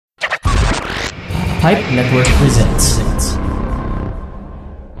Pipe Network presents.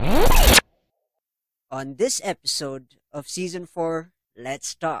 On this episode of Season 4,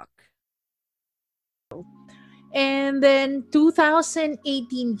 Let's Talk. And then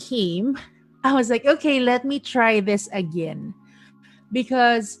 2018 came. I was like, okay, let me try this again.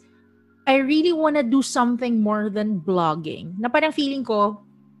 Because I really want to do something more than blogging. Na parang feeling ko,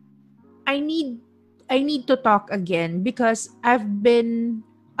 I need to talk again because I've been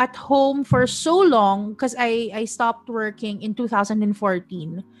at home for so long because I stopped working in 2014.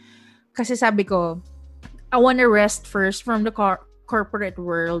 Kasi sabi ko, I want to rest first from the corporate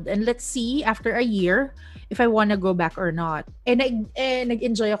world and let's see after a year if I want to go back or not. And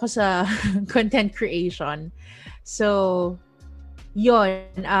nag-enjoy ako sa content creation. So,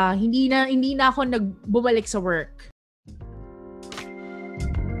 yon, hindi na ako bumalik sa work.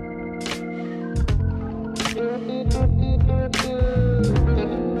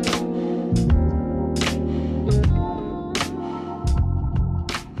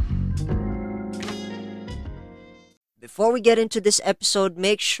 Before we get into this episode,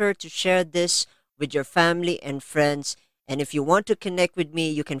 make sure to share this with your family and friends. And if you want to connect with me,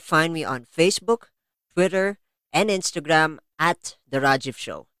 you can find me on Facebook, Twitter, and Instagram at The Rajiv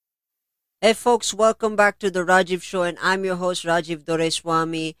Show. Hey folks, welcome back to The Rajiv Show, and I'm your host Rajiv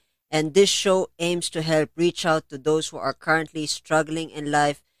Doreswamy. And this show aims to help reach out to those who are currently struggling in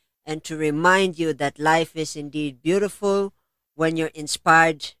life and to remind you that life is indeed beautiful when you're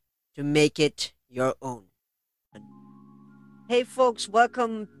inspired to make it your own. Hey folks,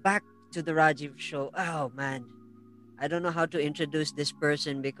 welcome back to the Rajiv Show. Oh man, I don't know how to introduce this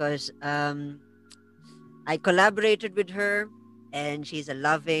person because I collaborated with her and she's a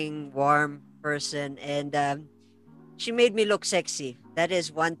loving, warm person and she made me look sexy. That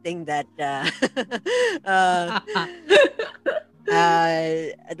is one thing that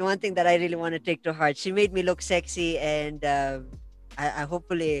one thing that I really want to take to heart. She made me look sexy and I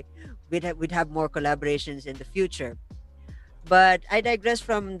hopefully we'd have more collaborations in the future. But I digress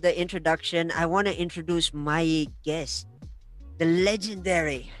from the introduction. I want to introduce my guest, the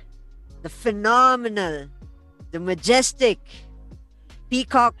legendary, the phenomenal, the majestic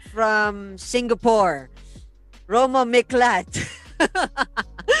peacock from Singapore, Roma Miclat.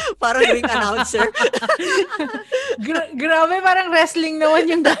 Parang ring announcer. Grabe, parang wrestling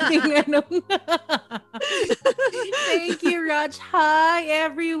naman yung dating ano. Thank you, Raj. Hi,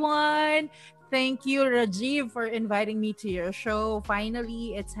 everyone. Thank you, Rajiv, for inviting me to your show.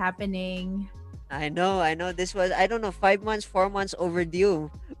 Finally, it's happening. I know. This was, 5 months, 4 months overdue.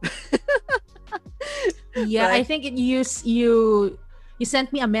 Yeah, but I think you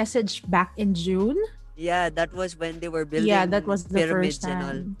sent me a message back in June. Yeah, that was when they were building that was the pyramids first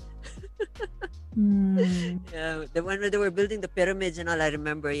time. and all. Yeah, when they were building the pyramids and all, I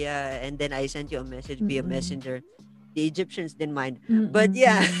remember, yeah. And then I sent you a message via messenger. The Egyptians didn't mind. But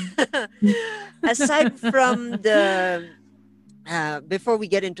yeah, aside from the, before we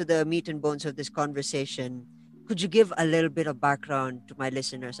get into the meat and bones of this conversation, could you give a little bit of background to my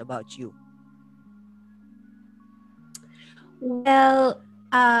listeners about you? Well,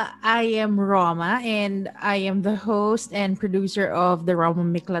 I am Roma, and I am the host and producer of the Roma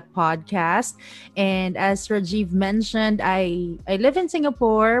Miclat podcast. And as Rajiv mentioned, I live in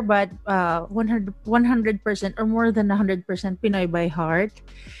Singapore, but 100% or more than 100% Pinoy by heart.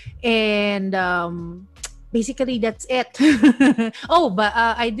 And basically, that's it. But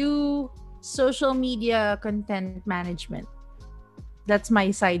I do social media content management. That's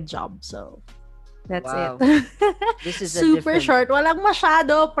my side job, so... That's wow. it. This is super short. Walang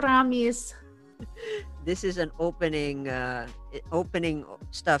masyado, promise. This is an opening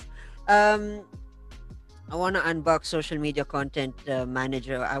stuff. I want to unbox social media content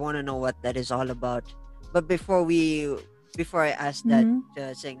manager. I want to know what that is all about. But before I ask that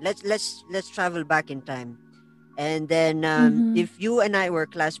thing, let's travel back in time. And then if you and I were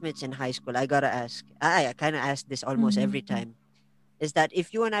classmates in high school, I gotta ask. I kind of ask this almost every time. Is that if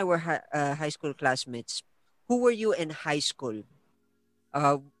you and I were high school classmates, who were you in high school?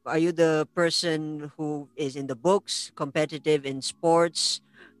 Are you the person who is in the books, competitive in sports,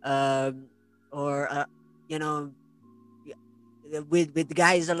 or with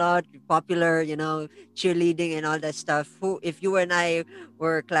guys a lot, popular, cheerleading and all that stuff? Who, if you and I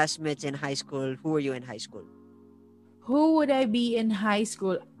were classmates in high school, who were you in high school? Who would I be in high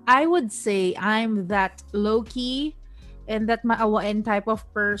school? I would say I'm that low-key and that maawain type of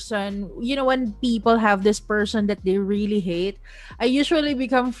person. You know, when people have this person that they really hate, I usually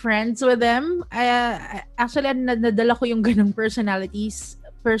become friends with them. Actually, nadala ko yung ganung personality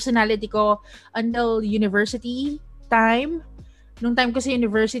ko until university time. Nung time ko sa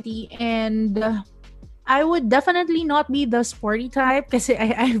university, and I would definitely not be the sporty type kasi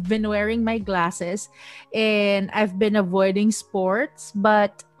I've been wearing my glasses and I've been avoiding sports.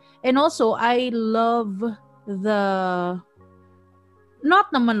 But, and also, I love the,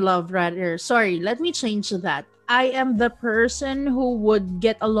 not naman love rather, sorry, let me change that. I am the person who would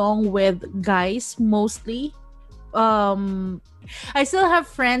get along with guys mostly. um I still have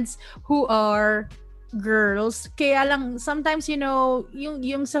friends who are girls. Kaya lang sometimes,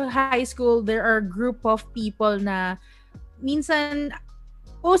 yung sa high school there are group of people na minsan,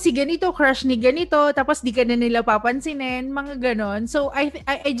 oh, si ganito crush ni ganito tapos di ka na nila papansinin, mga ganon. So I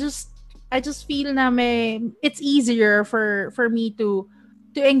just feel na it's easier for me to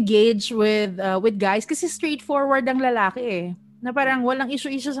engage with guys kasi straightforward ang lalaki eh. Na parang walang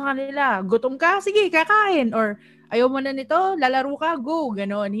issue-issue sa kanila. Gutom ka? Sige, kakain. Or ayaw mo na nito, lalaro ka, go.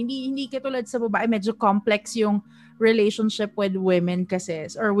 Ganon. Hindi katulad sa babae, medyo complex yung relationship with women kasi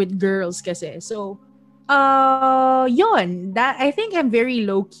or with girls kasi. So, yun. That, I think I'm very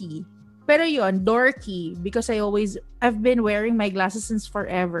low-key. Pero yun, dorky because I've been wearing my glasses since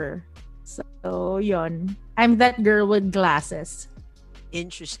forever. So, yun. I'm that girl with glasses.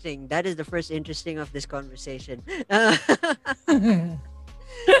 Interesting. That is the first interesting of this conversation.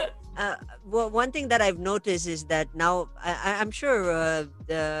 Well, one thing that I've noticed is that now I'm sure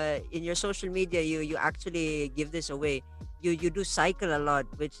in your social media you actually give this away. You do cycle a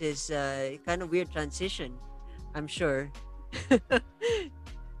lot, which is kind of weird transition. I'm sure.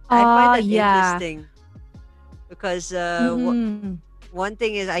 I find that Yeah. interesting because Mm-hmm. one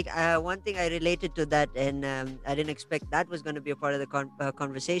thing I related to that, and I didn't expect that was going to be a part of the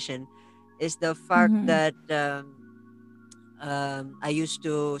conversation, is the fact Mm-hmm. that I used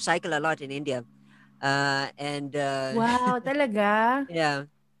to cycle a lot in India, and Wow, talaga? yeah,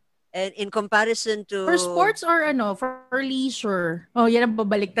 and in comparison For to sports or ano, for leisure? Oh, yan ang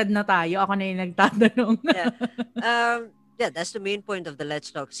babaliktad na tayo. Ako na yung nagtatanong. yeah, yeah, that's the main point of the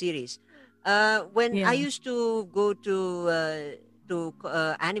Let's Talk series. When I Yeah. used to go to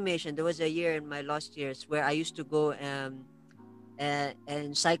animation, there was a year in my last years where I used to go and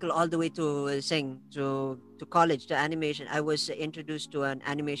cycle all the way to sing to college to animation. I was introduced to an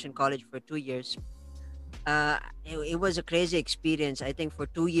animation college for 2 years. It was a crazy experience. I think for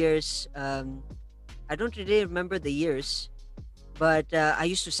 2 years, I don't really remember the years, but I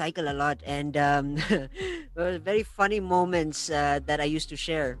used to cycle a lot, and there were very funny moments that I used to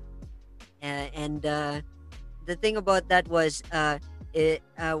share. And the thing about that was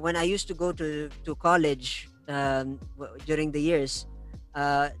when I used to go to college during the years,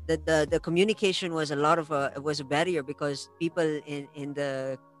 the communication was a lot of was a barrier because people in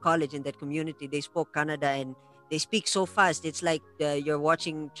the college in that community, they spoke Kannada, and they speak so fast. It's like you're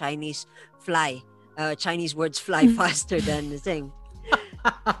watching Chinese fly. Chinese words fly faster than the thing,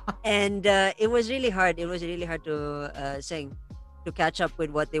 and it was really hard. It was really hard to sing, to catch up with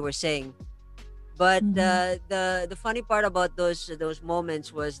what they were saying. But Mhm. the funny part about those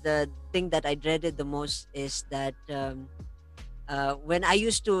moments was the thing that I dreaded the most is that when I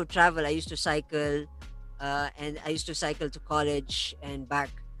used to travel, I used to cycle, and I used to cycle to college and back.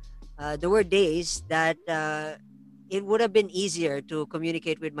 There were days that it would have been easier to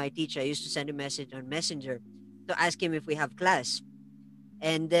communicate with my teacher. I used to send a message on Messenger to ask him if we have class,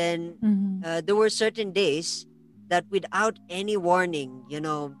 and then Mhm. there were certain days that without any warning,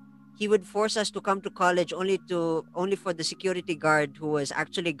 he would force us to come to college only for the security guard who was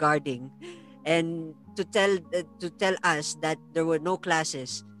actually guarding, and to tell us that there were no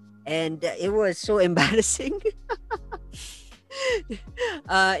classes, and it was so embarrassing.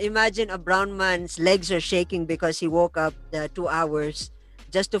 Imagine a brown man's legs are shaking because he woke up 2 hours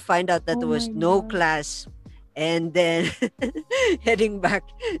just to find out that Oh there was my no God. class, and then heading back.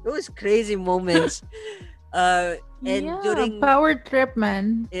 Those crazy moments. Uh, and Yeah, during power trip,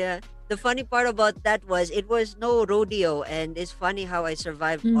 man. Yeah, the funny part about that was it was no rodeo, and it's funny how I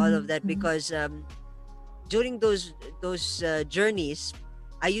survived all of Mhm. that because during those journeys,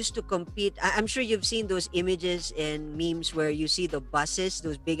 I used to compete. I'm sure you've seen those images and memes where you see the buses,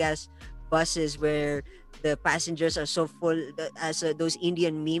 those big ass buses where the passengers are so full. As those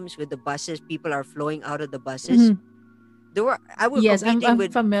Indian memes with the buses, people are flowing out of the buses. Mhm. I were Yes, I'm competing I'm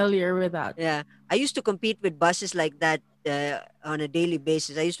with familiar with that. Yeah, I used to compete with buses like that on a daily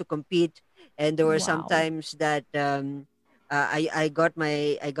basis. I used to compete, and there were Wow. sometimes that I got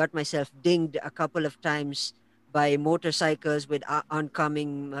myself dinged a couple of times by motorcycles with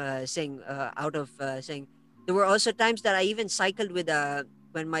oncoming saying out of saying. There were also times that I even cycled with a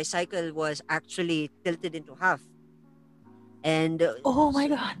when my cycle was actually tilted into half, and Oh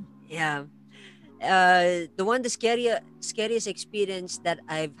my God. yeah, the scariest experience that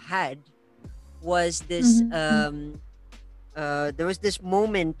I've had was this Mm-hmm. there was this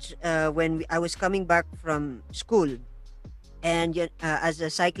moment when I was coming back from school, and as a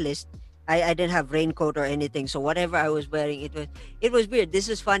cyclist, I didn't have raincoat or anything, so whatever I was wearing, it was weird. This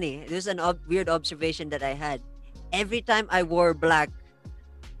is funny. This is an weird observation that I had. Every time I wore black,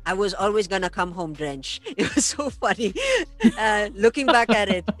 I was always gonna come home drenched. It was so funny. Looking back at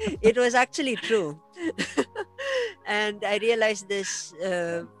it, it was actually true. And I realized this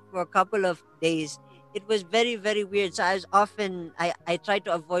for a couple of days. It was very, very weird. So I was often I tried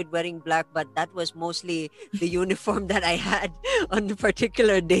to avoid wearing black, but that was mostly the uniform that I had on the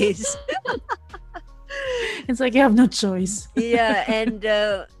particular days. It's like you have no choice. Yeah, and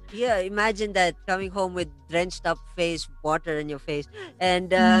yeah, imagine that coming home with drenched up face, water in your face,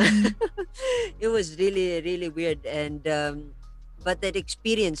 and Mm-hmm. it was really, really weird. And but that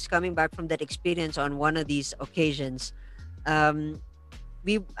experience, coming back from that experience on one of these occasions, um,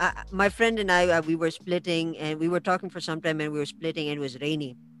 my friend and I, we were splitting, and we were talking for some time, and we were splitting, and it was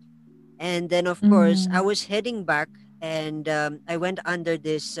rainy. And then, of course, I Mm-hmm. was heading back, and I went under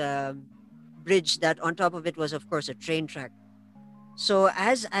this bridge that on top of it was, of course, a train track. So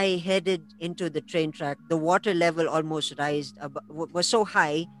as I headed into the train track, the water level almost was so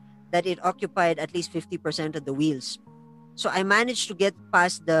high that it occupied at least 50% of the wheels. So I managed to get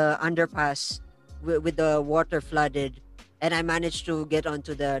past the underpass with the water flooded, and I managed to get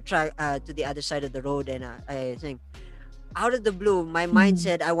onto the track to the other side of the road. And I think out of the blue, my mind Mm-hmm.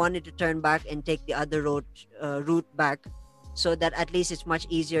 said I wanted to turn back and take the other route back, so that at least it's much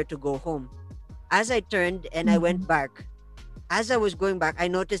easier to go home. As I turned and I Mm-hmm. went back, as I was going back, I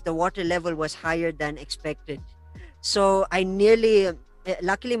noticed the water level was higher than expected. So I nearly,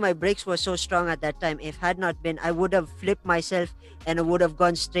 luckily, my brakes were so strong at that time. If had not been, I would have flipped myself and I would have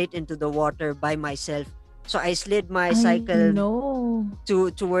gone straight into the water by myself. So I slid my I cycle know.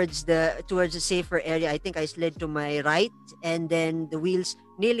 towards the safer area. I think I slid to my right, and then the wheels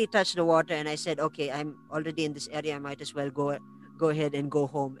nearly touched the water. And I said, "Okay, I'm already in this area. I might as well go ahead and go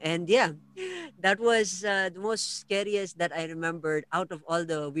home." And yeah, that was the most scariest that I remembered out of all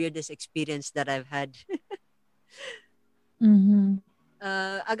the weirdest experience that I've had. Mm-hmm.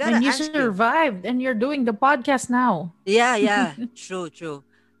 I And gotta you ask you. survived, and you're doing the podcast now. Yeah, yeah, true, true.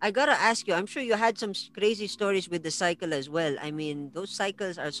 I gotta ask you. I'm sure you had some crazy stories with the cycle as well. I mean, those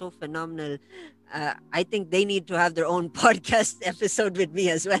cycles are so phenomenal. I think they need to have their own podcast episode with me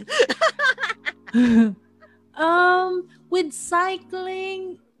as well. With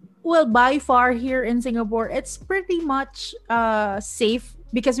cycling, well, by far here in Singapore, it's pretty much safe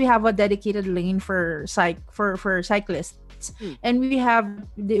because we have a dedicated lane for for cyclists, Hmm, and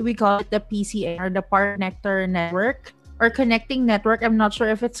we call it the PCN, or the Park Connector Network, or connecting network. I'm not sure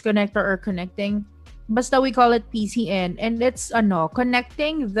if it's connector or connecting. Basta we call it PCN, and it's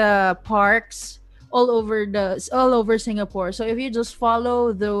connecting the parks all over Singapore. So if you just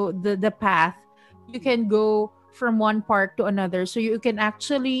follow the path, you can go from one park to another. So you can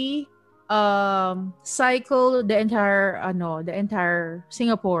actually cycle the entire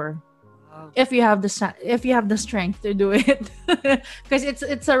Singapore wow. if you have if you have the strength to do it. Because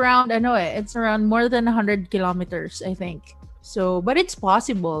it's around, I know it's around more than 100 kilometers, I think. So but it's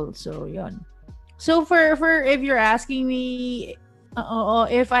possible. So yon. So for if you're asking me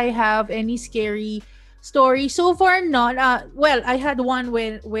if I have any scary story, so far not. Well, I had one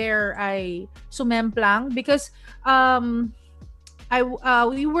where I sumemplang because um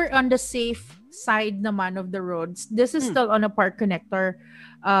we were on the safe side naman of the roads. This is Hmm, still on a park connector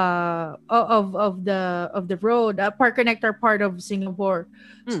of the road, a park connector part of Singapore.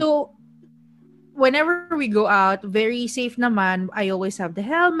 hmm, So whenever we go out, very safe naman. I always have the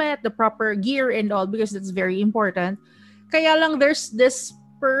helmet, the proper gear and all, because that's very important. Kaya lang there's this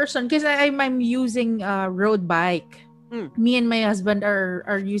person, because I'm using a road bike. hmm, Me and my husband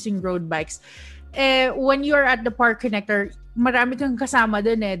are using road bikes. When you're at the park connector, marami kang kasama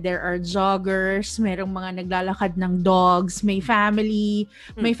dun eh. There are joggers, merong mga naglalakad ng dogs, hmm, may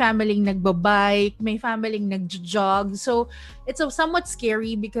family nagbabike, may family nagjo-jog. So it's somewhat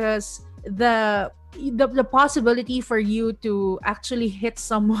scary because the possibility for you to actually hit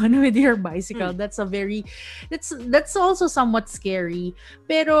someone with your bicycle, hmm. that's also somewhat scary.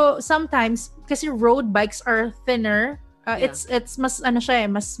 Pero sometimes kasi road bikes are thinner, Yeah. it's mas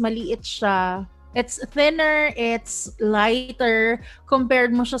mas maliit siya. It's thinner, it's lighter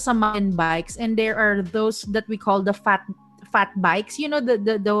compared mo siya sa mountain bikes, and there are those that we call the fat bikes,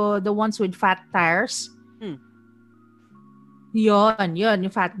 the ones with fat tires. Hmm, Yon, yung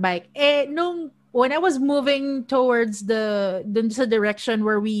fat bike. Nung when I was moving towards dun sa direction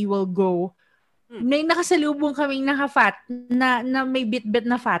where we will go, hmm. may nakasalubong kaming naka-fat na may bit-bit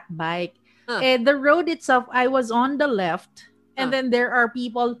na fat bike. Huh. The road itself, I was on the left, and Huh. then there are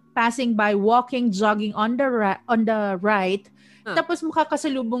people passing by, walking, jogging on the on the right. Huh. Tapos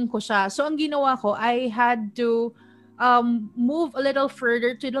makakasalubong ko siya. So ang ginawa ko, I had to move a little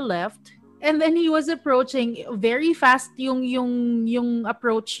further to the left. And then he was approaching very fast yung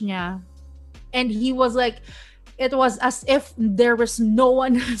approach niya. And he was like, it was as if there was no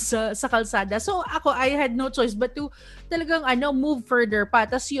one sa kalsada. So ako, I had no choice but to talagang move further pa.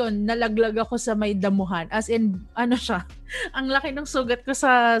 Tapos yun, nalaglag ako sa may damuhan. As in, siya, ang laki ng sugat ko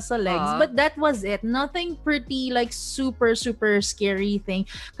sa legs. Aw. But that was it. Nothing pretty like super, super scary thing.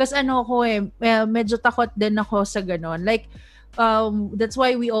 Kasi ako medyo takot din ako sa ganon. Like, that's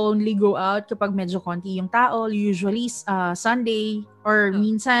why we only go out kapag medyo konti yung tao. Usually, Sunday or Huh.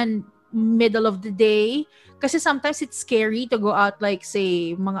 minsan middle of the day. Kasi sometimes it's scary to go out like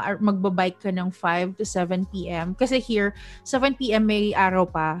say magbabike ka ng 5 to 7 p.m. Kasi here 7 p.m. may araw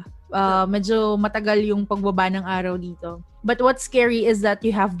pa. Huh. Medyo matagal yung pagbaba ng araw dito. But what's scary is that you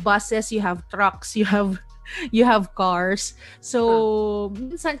have buses, you have trucks, you have cars. Huh. So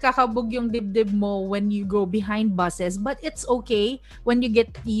minsan kakabog yung dibdib mo when you go behind buses, but it's okay when you get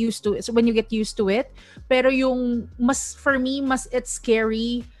used to it. So when you get used to it, pero yung for me mas it's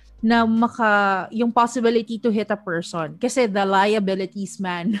scary na yung possibility to hit a person kasi the liabilities,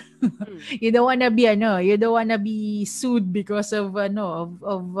 man. Hmm. You don't wanna be sued because of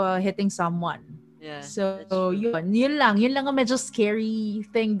hitting someone. Yeah, So that's true. yun lang ang medyo scary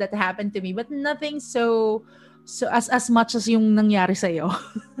thing that happened to me, but nothing so as much as yung nangyari sa iyo.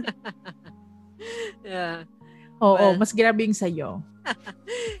 Yeah. Oo, Well, mas grabe yung sa iyo.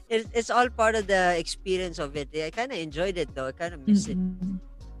 it's all part of the experience of it. I kind of enjoyed it though. I kind of miss it.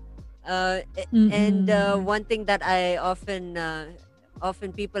 And Mm. one thing that I often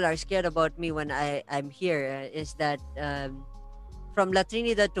people are scared about me when I'm here is that from La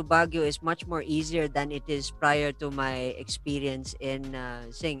Trinidad to Baguio is much more easier than it is prior to my experience in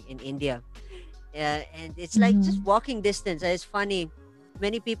in India. And it's like just Mhm. walking distance. It's funny.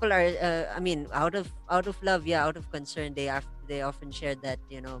 Many people are, I mean, out of love, yeah, out of concern, they often share that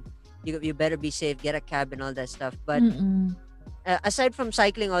you better be safe, get a cab and all that stuff. But Mm. aside from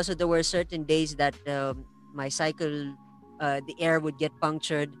cycling, also there were certain days that my cycle, the air would get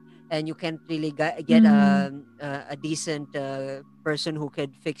punctured, and you can't really get Mm. a decent person who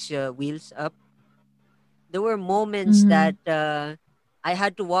could fix your wheels up. There were moments that Mhm. I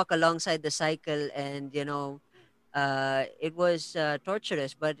had to walk alongside the cycle, and it was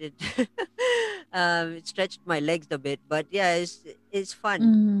torturous, but it it stretched my legs a bit. But yeah, it's fun.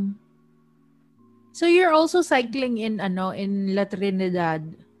 Mhm. So you're also cycling in La Trinidad.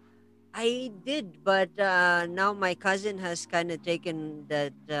 I did, but now my cousin has kind of taken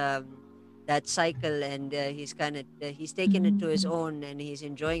that cycle, and he's taken it to his Mhm. own, and he's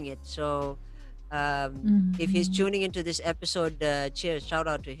enjoying it. So if he's Mhm. tuning into this episode, cheers, shout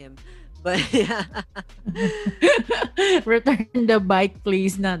out to him. But yeah, Return the bike,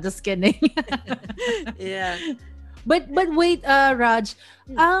 please. No, just kidding. yeah. But wait, Raj,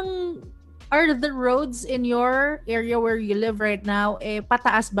 Hmm. ang are the roads in your area where you live right now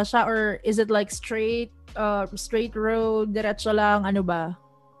pataas ba siya, or is it like straight road, diretso lang, ano ba?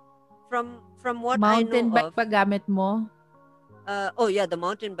 From what I know Mountain bike of, pa gamit mo? oh yeah, the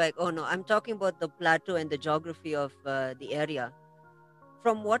mountain bike. Oh no, I'm talking about the plateau and the geography of the area.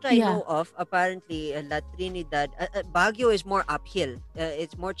 From what I Yeah. know of, apparently La Trinidad, Baguio is more uphill.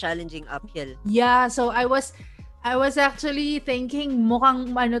 It's more challenging uphill. Yeah, so I was actually thinking mukhang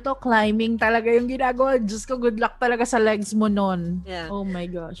climbing talaga yung ginagawa. Diyos ko, good luck talaga sa legs mo nun. Yeah. Oh my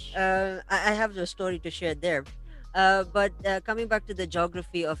gosh. I have the story to share there. But coming back to the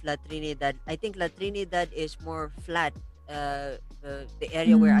geography of La Trinidad, I think La Trinidad is more flat. The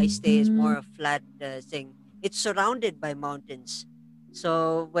area where I stay is Mm-hmm. more a flat thing. It's surrounded by mountains.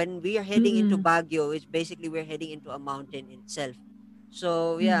 So when we are heading into Mm-mm. Baguio, it's basically we're heading into a mountain itself.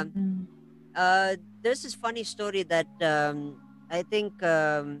 So yeah, Mm-mm. there's this funny story that I think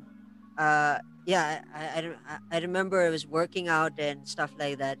yeah, I remember I was working out and stuff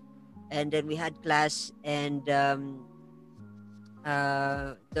like that, and then we had class, and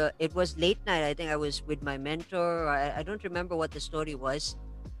the it was late night. I think I was with my mentor. I don't remember what the story was,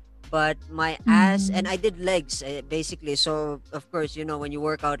 but my ass, and Mm-hmm. I did legs basically. So of course, when you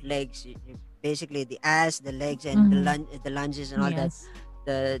work out legs, basically the ass, the legs, and Mm-hmm. the lunges and all that, Yes.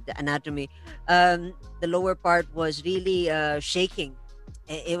 the anatomy. The lower part was really shaking.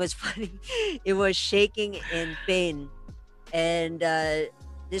 It was funny. It was shaking in pain, and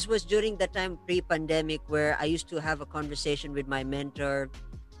this was during the time pre-pandemic where I used to have a conversation with my mentor,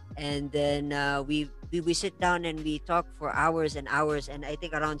 and then we sit down and we talk for hours and hours. And I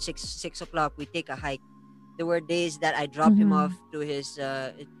think around 6 o'clock we take a hike. There were days that I Mhm. drop him off to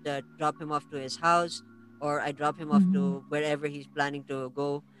his house, or I drop him off Mhm. to wherever he's planning to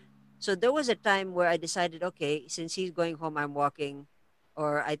go. So there was a time where I decided, okay, since he's going home, I'm walking,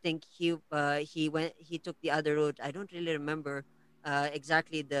 or I think he took the other route. I don't really remember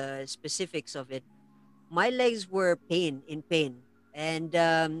exactly the specifics of it. My legs were in pain, and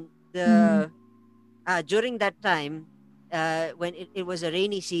Mhm. the during that time, when it was a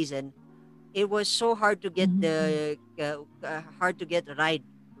rainy season, it was so hard to get Mhm. hard to get a ride,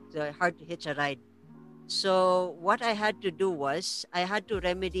 so hard to hitch a ride. So what I had to do was I had to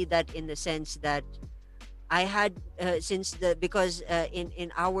remedy that in the sense that I had since the because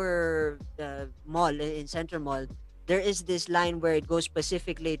in our mall, in Center Mall, there is this line where it goes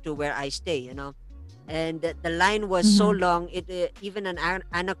specifically to where I stay, and the line was so Mhm. long, even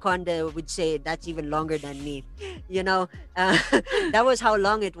anaconda would say that's even longer than me. you know uh, that was how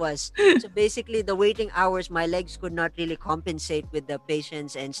long it was. So basically the waiting hours, my legs could not really compensate with the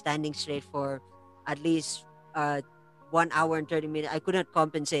patience and standing straight for at least 1 hour and 30 minutes. I couldn't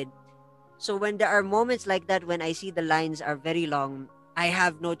compensate. So when there are moments like that, when I see the lines are very long, I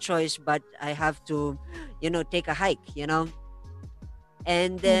have no choice but I have to take a hike. And Oh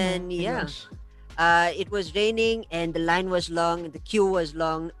my then gosh. yeah, it was raining and the line was long, the queue was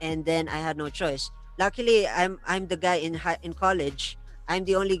long, and then I had no choice. Luckily, I'm the guy in college. I'm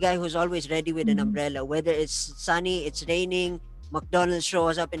the only guy who's always ready with an Mhm. umbrella. Whether it's sunny, it's raining, McDonald's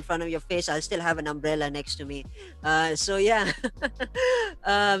shows up in front of your face, I'll still have an umbrella next to me. So yeah,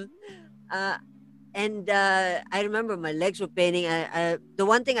 um, uh, and I remember my legs were paining. The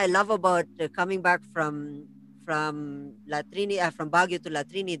one thing I love about coming back from Baguio to La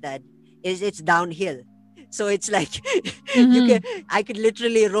Trinidad is it's downhill. So it's like you can Mhm. I could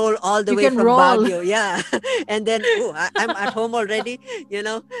literally roll all the You way can from roll. Baguio, yeah, and then I'm at home already. You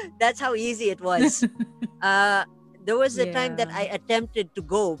know, that's how easy it was. Uh, there was a time that Yeah. I attempted to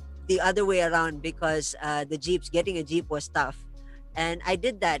go the other way around because getting a jeep was tough. And I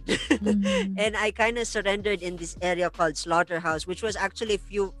did that. Mhm. And I kind of surrendered in this area called Slaughterhouse, which was actually a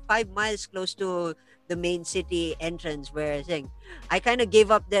few 5 miles close to the main city entrance where I kind of gave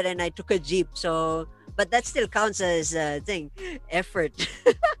up there and I took a jeep. So, but that still counts as effort.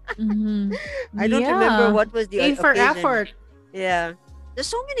 Mhm. I don't remember Yeah. what was the A for occasion. effort. Yeah. There's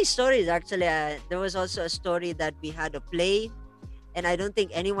so many stories actually. There was also a story that we had a play, and I don't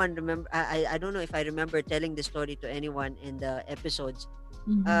think anyone remember. I don't know if I remember telling the story to anyone in the episodes.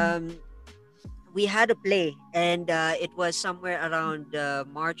 Mhm. Um, we had a play, and it was somewhere around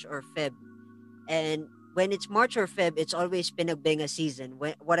March or Feb. And when it's March or Feb, it's always Pinagbenga season.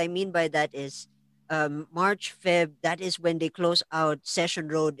 What I mean by that is March, Feb, that is when they close out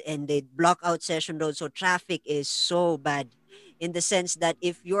Session Road and they block out Session Road. So traffic is so bad in the sense that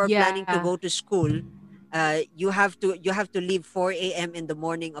if you're planning Yeah. to go to school, you have to leave 4 a.m. in the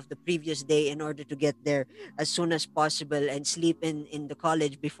morning of the previous day in order to get there as soon as possible and sleep in the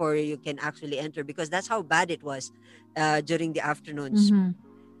college before you can actually enter, because that's how bad it was during the afternoons. Mhm.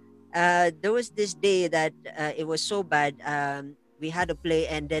 There was this day that it was so bad. We had a play,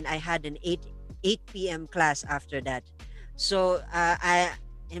 and then I had an eight p.m. class after that. So I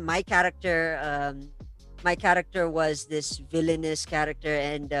in my character was this villainous character,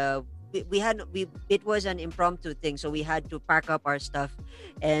 and we had we it was an impromptu thing, so we had to pack up our stuff,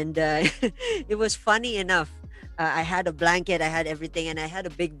 and it was funny enough. I had a blanket, I had everything, and I had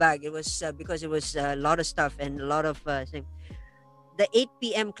a big bag. It was because it was a lot of stuff and a lot of the 8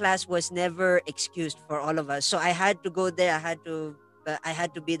 p.m. class was never excused for all of us. So I had to go there. I had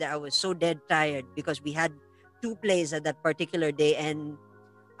to be there. I was so dead tired because we had two plays at that particular day, and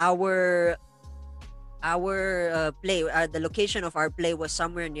our the location of our play was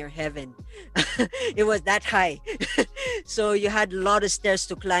somewhere near heaven. It was that high. So you had a lot of stairs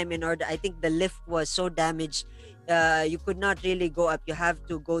to climb in order. I think the lift was so damaged, you could not really go up. You have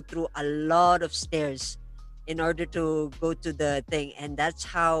to go through a lot of stairs in order to go to the thing, and that's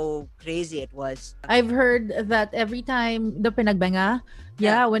how crazy it was. I've heard that every time the Pinagbenga,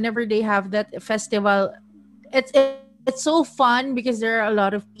 Yeah, yeah, whenever they have that festival, it's so fun because there are a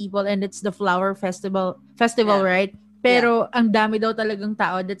lot of people and it's the flower festival, yeah, right? yeah. Pero ang dami daw talagang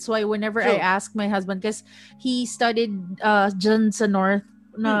tao. That's why whenever I True. ask my husband, because he studied dyan sa north,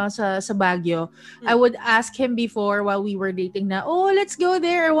 Mm, sa Baguio, I mm. would ask him before while we were dating na, oh, let's go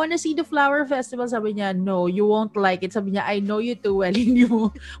there. I want to see the flower festival. Sabi niya, no, you won't like it. Sabi niya, I know you too well. Hindi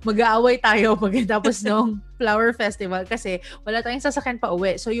mo mag-aaway tayo pagkatapos nung flower festival kasi wala tayong sasakyan pa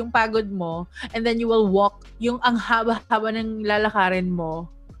uwi. So yung pagod mo and then you will walk, yung ang haba-haba ng lalakarin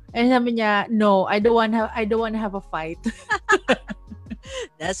mo, And sabi niya, no, I don't want to have a fight.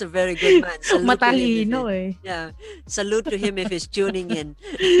 That's a very good man. Salute to him if Matalino it, eh. yeah. Salute to him if he's tuning in.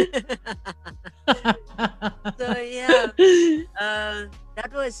 So yeah,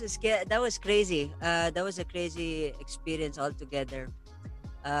 that was crazy. That was a crazy experience altogether.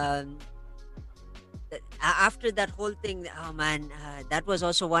 Um, After that whole thing, oh man, that was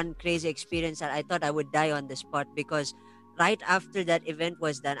also one crazy experience that I thought I would die on the spot because right after that event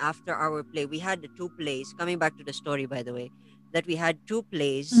was done, after our play, we had the two plays. Coming back to the story, by the way, that we had two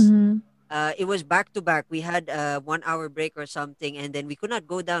plays. Mhm. It was back to back. We had a 1 hour break or something, and then we could not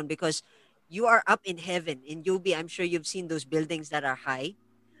go down because you are up in heaven in UB. I'm sure you've seen those buildings that are high.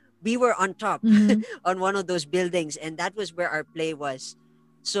 We were on top Mhm. on one of those buildings, and that was where our play was.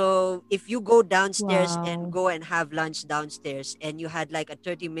 So if you go downstairs and Wow. go and have lunch downstairs and you had like a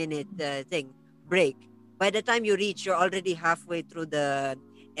 30-minute thing break, by the time you reach, you're already halfway through the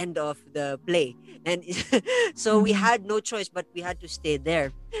end of the play. And so we Mhm. had no choice, but we had to stay there.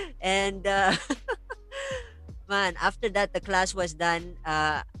 And man, after that, the class was done.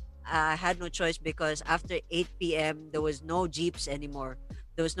 I had no choice because after 8 p.m., there was no jeeps anymore.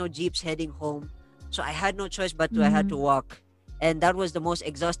 There was no jeeps heading home. So I had no choice but to I had to Mhm. walk. And that was the most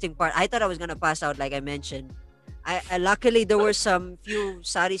exhausting part. I thought I was going to pass out, like I mentioned. I luckily there were some few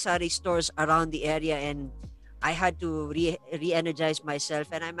sari stores around the area, and I had to re-energize myself,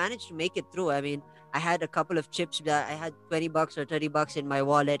 and I managed to make it through. I mean, I had a couple of chips that I had $20 or $30 in my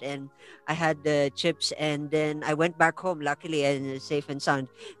wallet, and I had the chips, and then I went back home luckily and safe and sound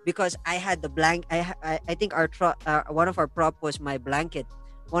because I had the blank. I think one of our prop was my blanket.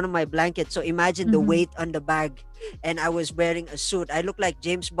 One of my blankets. So imagine the Mhm. weight on the bag, and I was wearing a suit. I looked like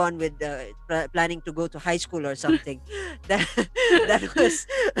James Bond with planning to go to high school or something. That that was,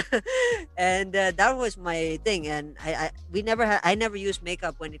 and that was my thing. And I never use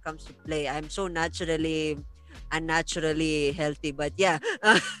makeup when it comes to play. I'm so naturally unnaturally healthy. But yeah,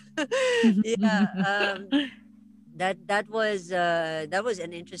 yeah. That was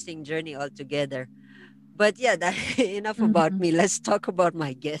an interesting journey altogether. But yeah, that enough about Mhm. me. Let's talk about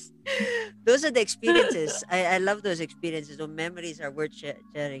my guest. Those are the experiences. I love those experiences. Those memories are worth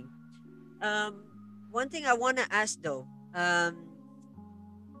sharing. One thing I want to ask though,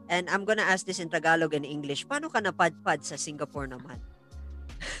 and I'm gonna ask this in Tagalog and English. Paano ka napadpad sa Singapore naman?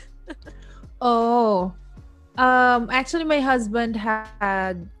 Oh. Actually, my husband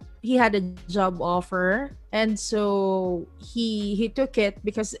had a job offer, and so he took it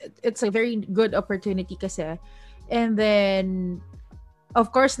because it's a very good opportunity kasi. And then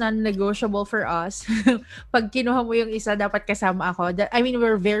of course non-negotiable for us. Pag kinuha mo yung isa, dapat kasama ako. I mean,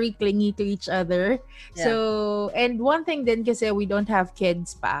 we're very clingy to each other. Yeah, So, and one thing din kasi we don't have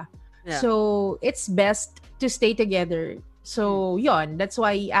kids pa. yeah. So, it's best to stay together. Mm. So, yon. That's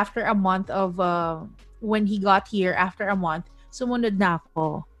why after a month of when he got here, after a month, sumunod na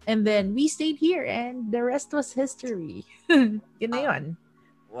ako. And then we stayed here and the rest was history. Yun na Wow, yun.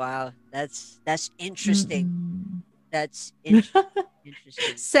 wow. That's interesting. Mm-mm. That's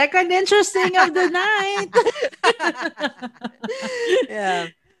interesting. Second interesting of the night.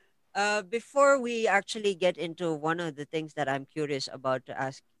 Yeah. Before we actually get into one of the things that I'm curious about to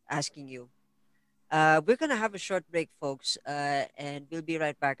asking you, we're gonna have a short break, folks, and we'll be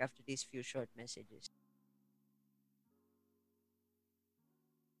right back after these few short messages.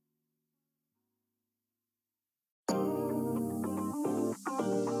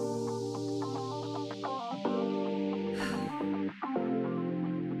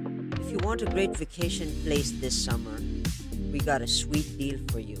 If you want a great vacation place this summer, we got a sweet deal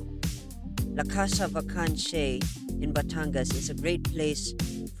for you. La Casa Vacance in Batangas is a great place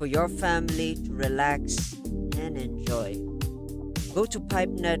for your family to relax and enjoy. Go to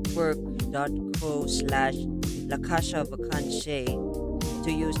pipenetwork.co slash La Casa Vacance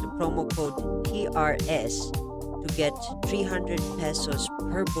to use the promo code PRS to get 300 pesos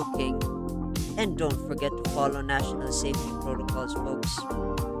per booking. And don't forget to follow national safety protocols, folks.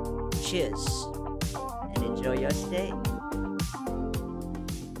 Cheers and enjoy your stay.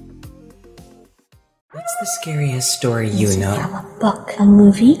 What's the scariest story you know? A book, a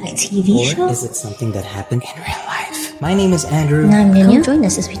movie, a TV show. Or is it something that happened in real life? My name is Andrew. And I'm Nino. Come join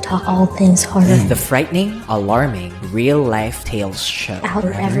us as we talk all things horror. The frightening, alarming, real-life tales show. Out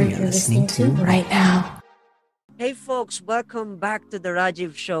wherever you're listening to right now. Hey folks, welcome back to the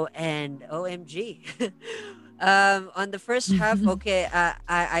Rajiv show and OMG. On the first half, okay,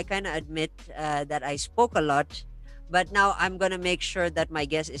 I kind of admit that I spoke a lot, But now I'm gonna make sure that my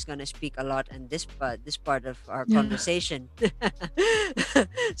guest is gonna speak a lot in this part of our conversation.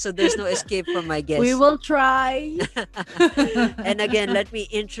 So there's no escape from my We guest. will try. And again, let me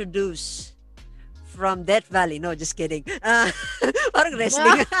introduce from Death Valley. No, just kidding. Parang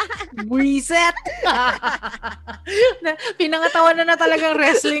wrestling. Reset! Pinangatawan na talagang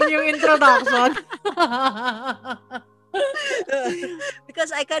wrestling yung introduction.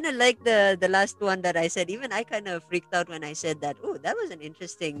 Because I kind of like the last one that I said. Even I kind of freaked out when I said that. Oh, that was an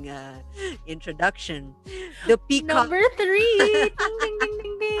interesting introduction. The peacock. Number 3. Ding, ding, ding,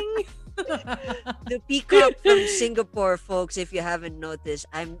 ding, ding. The peacock from Singapore, folks. If you haven't noticed,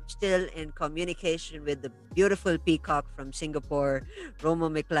 I'm still in communication with the beautiful peacock from Singapore,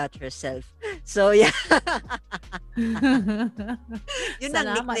 Roma Miclat herself. So yeah. Yun ang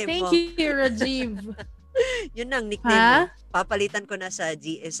Salamat. nickname Thank mo. you, Rajiv. Yun ang nickname mo. Papalitan ko na sa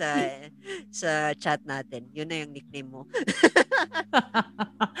sa chat natin. Yun na yung nickname mo.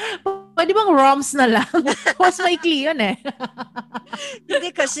 Pwede bang Roms na lang? Mas maikli yun eh.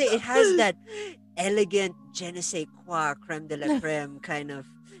 Hindi kasi it has that elegant je ne sais quoi, creme de la creme kind of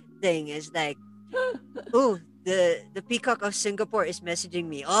thing. It's like, oh, the peacock of Singapore is messaging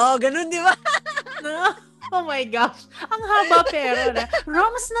me. Oh, ganun, di ba? Oh my gosh. Ang haba pero na.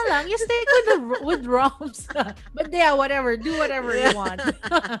 Roms na lang. You stick with Roms. But yeah, whatever. Do whatever you want.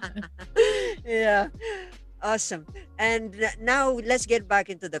 Yeah. Awesome. And now let's get back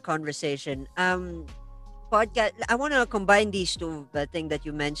into the conversation. Podcast. I want to combine these two. The thing that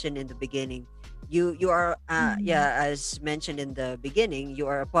you mentioned in the beginning. You are as mentioned in the beginning, you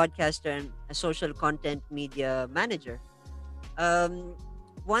are a podcaster and a social content media manager.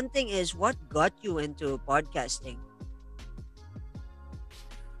 One thing is, what got you into podcasting?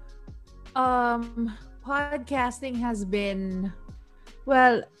 Podcasting has been,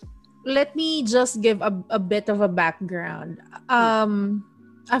 well, let me just give a bit of a background.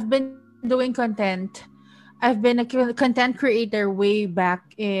 I've been doing content. I've been a content creator way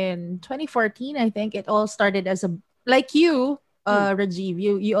back in 2014. I think it all started as like you, Rajiv.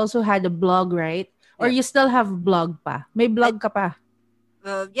 You also had a blog, right? Or you still have blog pa? May blog ka pa?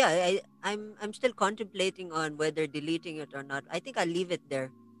 I'm still contemplating on whether deleting it or not. I think I'll leave it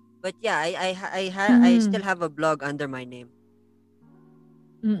there. But yeah, I still have a blog under my name.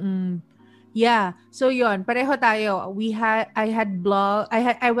 Yeah. So yon, pareho tayo.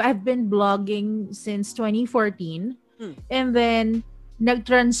 I've been blogging since 2014. And then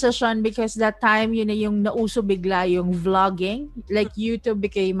nag-transition because that time yun na yung nauso bigla yung vlogging. Like YouTube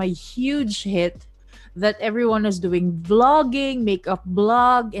became a huge hit that everyone was doing vlogging, makeup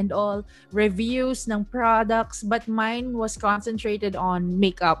blog and all, reviews ng products, but mine was concentrated on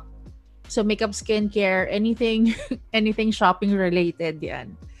makeup. So makeup, skincare, anything shopping related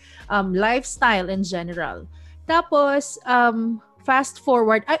yan. Lifestyle in general. Tapos, fast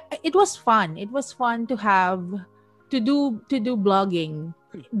forward, it was fun. It was fun to do blogging.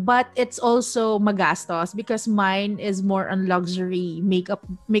 But it's also magastos because mine is more on luxury makeup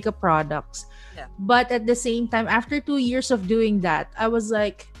products. Yeah. But at the same time, after 2 years of doing that, I was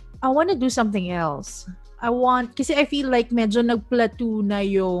like, I want to do something else. Kasi I feel like medyo nag-plateau na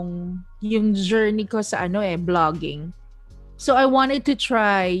yung journey ko sa blogging. So I wanted to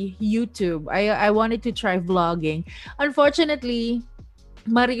try YouTube. I wanted to try vlogging. Unfortunately,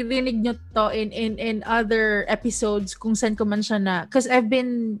 maririnig nyo to in other episodes kung saan ko man siya na, because I've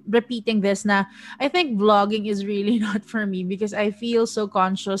been repeating this na I think vlogging is really not for me because I feel so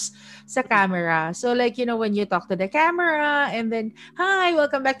conscious sa camera. So like, when you talk to the camera and then, hi,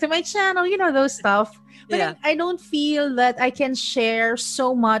 welcome back to my channel, those stuff. But I don't feel that I can share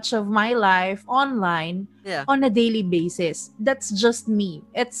so much of my life online on a daily basis. That's just me.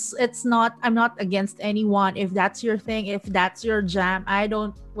 It's not, I'm not against anyone. If that's your thing, if that's your jam,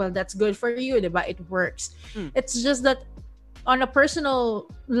 that's good for you, diba? It works. It's just that on a personal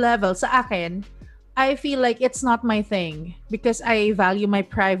level, sa akin, I feel like it's not my thing because I value my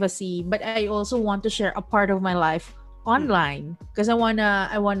privacy, but I also want to share a part of my life online because I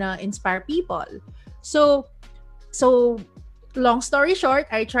wanna inspire people. So long story short,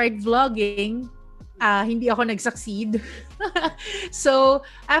 I tried vlogging. Hindi ako nag-succeed. So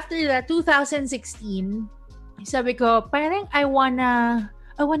after that, 2016, sabi ko, parang I wanna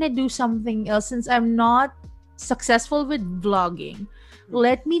do something else since I'm not successful with vlogging.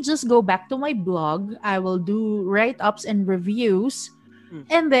 Let me just go back to my blog. I will do write-ups and reviews.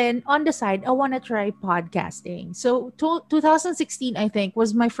 And then on the side, I want to try podcasting. So 2016, I think,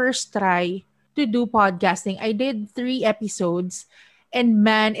 was my first try to do podcasting. I did 3 episodes and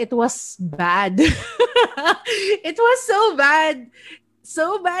man, it was bad. It was so bad.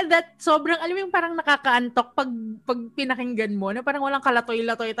 so bad that sobrang, alam mo yung parang nakakaantok pag pinakinggan mo, na parang walang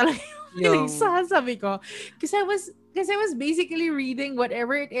kalatoy-latoy talaga yung pinagsasabi ko. Because I was basically reading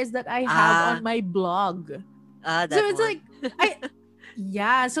whatever it is that I have on my blog. That so it's one. like,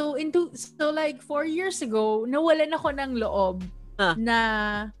 so like 4 years ago, nawalan ako ng loob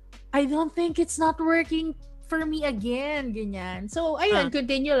na I don't think it's not working for me again, ganyan. So, ayun,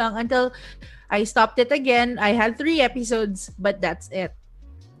 continue lang until I stopped it again. I had 3 episodes, but that's it.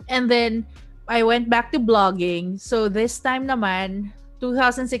 And then, I went back to blogging. So, this time naman,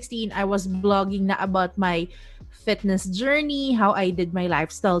 2016, I was blogging na about my fitness journey, how I did my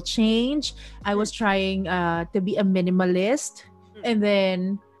lifestyle change. I was trying to be a minimalist. And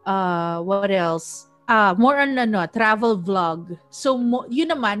then, what else? More on travel vlog. So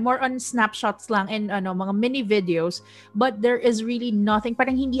yun naman, more on snapshots lang and mga mini videos, but there is really nothing,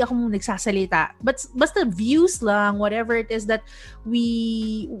 parang hindi ako nagsasalita. But basta views lang, whatever it is that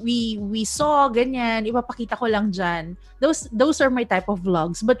we saw, ganyan, ipapakita ko lang dyan. Those are my type of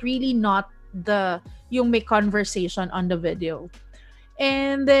vlogs, but really not yung may conversation on the video.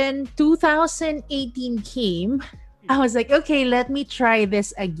 And then 2018 came. I was like, okay, let me try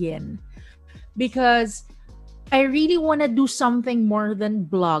this again. Because I really want to do something more than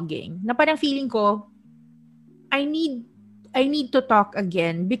blogging. Na parang feeling ko, I need to talk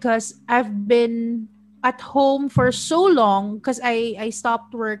again because I've been at home for so long because I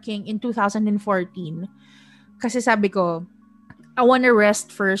stopped working in 2014. Kasi sabi ko, I want to rest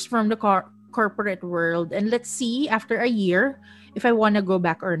first from the corporate world and let's see after a year if I want to go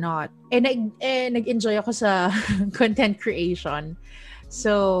back or not. And nag-enjoy ako sa content creation.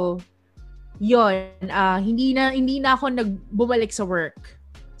 So, yon, hindi na ako bumalik sa work.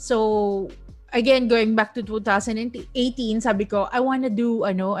 So again, going back to 2018, sabi ko, I want to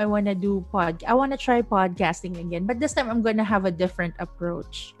try podcasting again, but this time I'm gonna have a different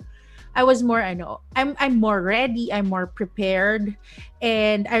approach. I was more I'm more ready, I'm more prepared,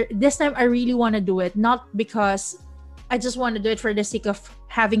 and this time I really want to do it, not because I just want to do it for the sake of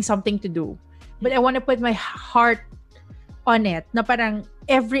having something to do, but I want to put my heart on it, na parang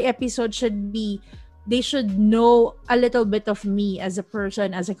every episode they should know a little bit of me as a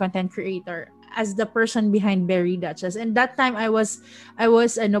person, as a content creator, as the person behind Berry Duchess. And that time I was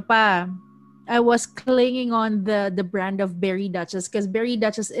clinging on the brand of Berry Duchess because Berry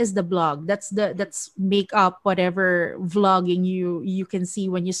Duchess is the blog. That's makeup, whatever vlogging you can see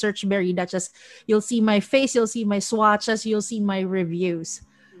when you search Berry Duchess. You'll see my face, you'll see my swatches, you'll see my reviews.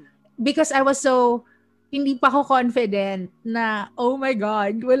 Because I was so hindi pa ako confident na, oh my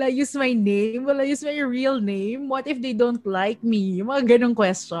God, will I use my name? Will I use my real name? What if they don't like me? Yung mga ganong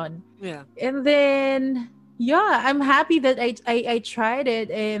question. Yeah. And then, I'm happy that I tried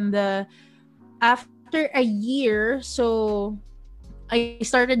it. And after a year, so I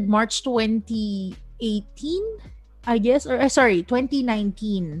started March 2018, I guess, or sorry,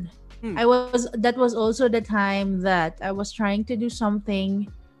 2019. That was also the time that I was trying to do something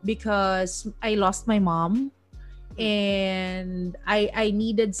because I lost my mom and I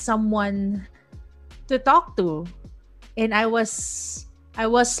needed someone to talk to, and I was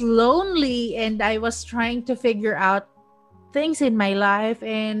lonely and I was trying to figure out things in my life,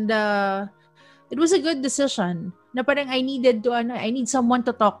 and it was a good decision na parang I need someone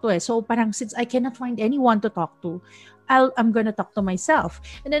to talk to so parang since I cannot find anyone to talk to, I'm gonna talk to myself,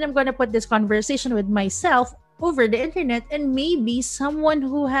 and then I'm gonna put this conversation with myself over the internet, and maybe someone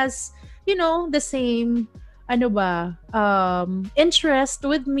who has the same interest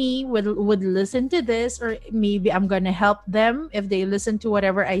with me would listen to this, or maybe I'm gonna help them if they listen to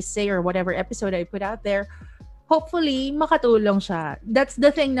whatever I say or whatever episode I put out there. Hopefully makatulong siya. That's the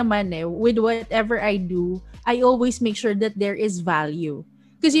thing naman with whatever I do, I always make sure that there is value,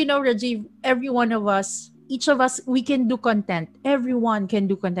 because Rajiv, every one of us, each of us, we can do content. Everyone can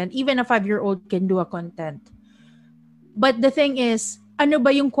do content. Even a 5-year-old can do a content. But the thing is, ano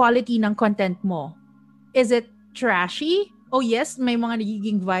ba yung quality ng content mo? Is it trashy? Oh yes, may mga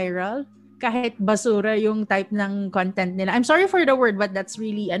nagiging viral. Kahit basura yung type ng content nila. I'm sorry for the word, but that's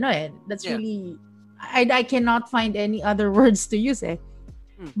really, really, I cannot find any other words to use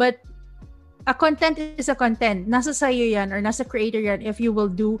But a content is a content. Nasa sayo yan or nasa creator yan if you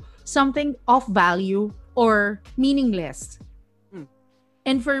will do something of value or meaningless.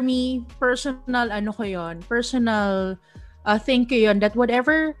 And for me, personal thing ko yun, that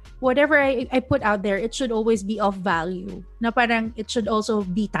whatever I put out there, it should always be of value. Na parang it should also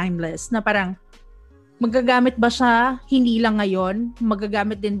be timeless. Na parang magagamit ba siya hindi lang ngayon,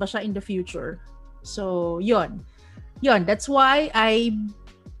 magagamit din ba siya in the future. So, yun. That's why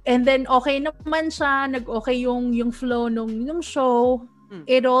and then okay naman siya, nag-okay yung flow nung show.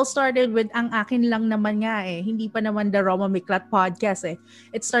 it all started with ang akin lang naman nga eh. Hindi pa naman the Roma Miclat podcast eh.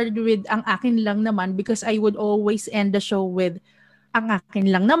 It started with ang akin lang naman because I would always end the show with ang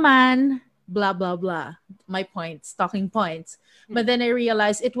akin lang naman, blah, blah, blah. My points, talking points. But then I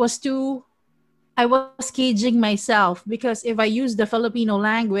realized I was caging myself because if I use the Filipino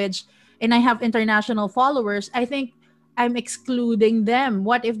language and I have international followers, I think I'm excluding them.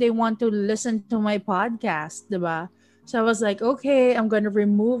 What if they want to listen to my podcast, diba? So I was like, okay, I'm gonna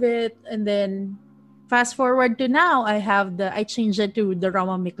remove it. And then fast forward to now, I changed it to the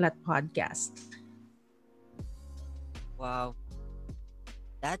Roma Miclat podcast. Wow.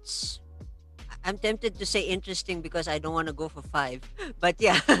 I'm tempted to say interesting because I don't want to go for 5. But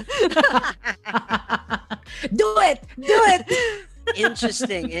yeah. Do it!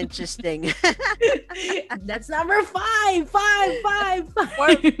 Interesting. That's number 5! 5!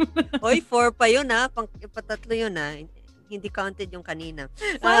 Oy, 4 pa yun ha. Patatlo yun ha. Hindi counted yung kanina.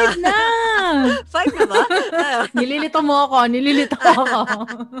 5 na! 5 na ba? Nililito mo ako.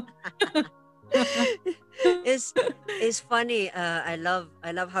 It's funny. I love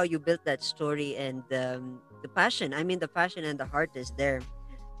how you built that story and the passion. I mean, the passion and the heart is there,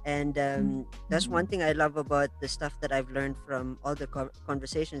 and that's one thing I love about the stuff that I've learned from all the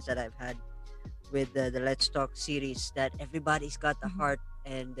conversations that I've had with the Let's Talk series. That everybody's got the heart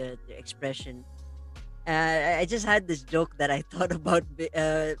and the expression. I just had this joke that I thought about,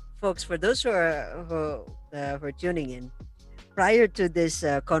 folks. For those who are tuning in, prior to this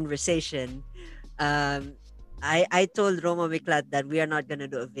conversation. I told Roma Miclat that we are not gonna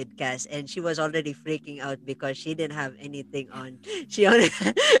do a vidcast, and she was already freaking out because she didn't have anything on. She only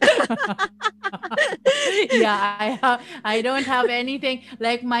I don't have anything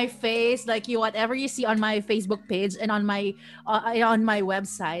like my face, like whatever you see on my Facebook page and on my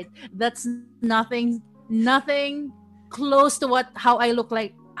website. That's nothing close to how I look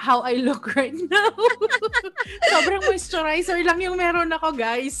right now. Sobrang moisturizer lang yung meron ako,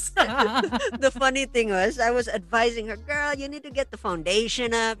 guys. The funny thing was, I was advising her, girl, you need to get the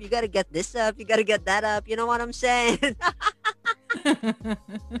foundation up. You got to get this up. You got to get that up. You know what I'm saying?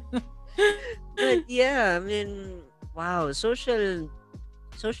 But yeah, I mean, wow, social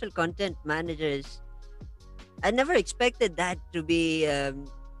content managers. I never expected that to be a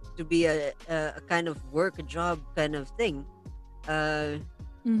kind of work, a job kind of thing.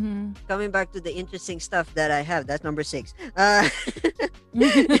 Coming back to the interesting stuff that I have, that's number 6. I'm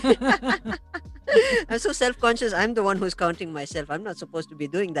so self-conscious. I'm the one who's counting myself. I'm not supposed to be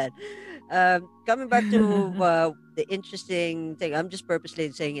doing that. Coming back to the interesting thing, I'm just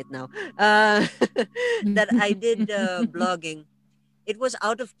purposely saying it now. That I did blogging. It was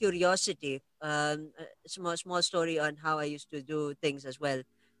out of curiosity. A small story on how I used to do things as well.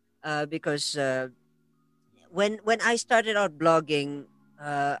 Because when I started out blogging,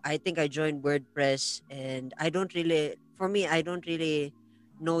 I think I joined WordPress, and I don't really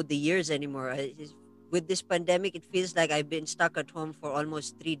know the years anymore. With this pandemic, it feels like I've been stuck at home for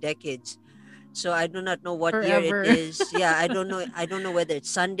almost 3 decades. So I do not know what Forever. year it is. Yeah, I don't know whether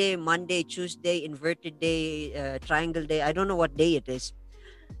it's Sunday, Monday, Tuesday, inverted day, triangle day. I don't know what day it is.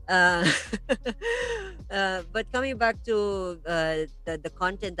 But coming back to the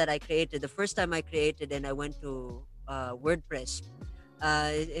content that I created, the first time I created and I went to WordPress,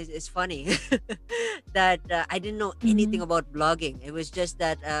 it's funny that I didn't know anything about blogging. It was just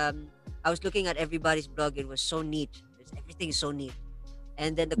that I was looking at everybody's blog. It was so neat. Everything is so neat.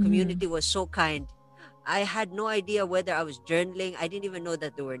 And then the community was so kind. I had no idea whether I was journaling. I didn't even know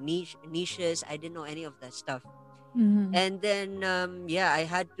that there were niches. I didn't know any of that stuff. And then I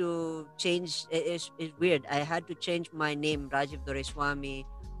had to change. It's weird. I had to change my name, Rajiv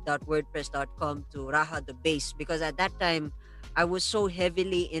 .wordpress.com, to Raha the Bass, because at that time I was so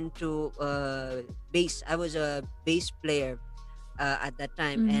heavily into bass. I was a bass player at that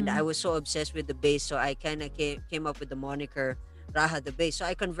time, and I was so obsessed with the bass, so I kind of came up with the moniker Raha the Bass. So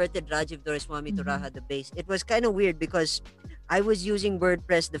I converted Rajiv Doreswamy to Raha the Bass. It was kind of weird because I was using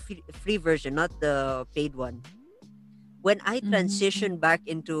WordPress, the free version, not the paid one. When I transitioned back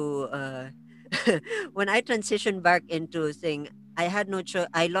into thing, I had no choice.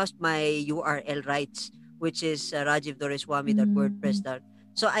 I lost my URL rights, which is rajivdoreswamy.wordpress.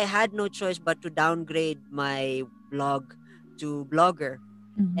 So I had no choice but to downgrade my blog to Blogger.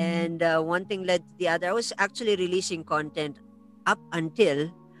 And one thing led to the other. I was actually releasing content up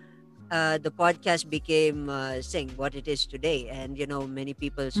until the podcast became what it is today, and many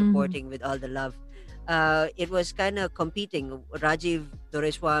people supporting with all the love. It was kind of competing.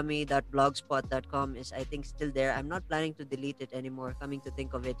 rajivdoreswamy.blogspot.com is, I think, still there. I'm not planning to delete it anymore, coming to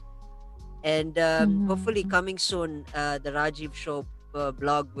think of it. And hopefully coming soon, the Rajiv Show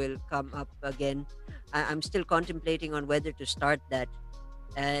blog will come up again. I'm still contemplating on whether to start that.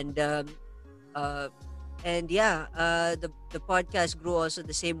 And uh, the podcast grew also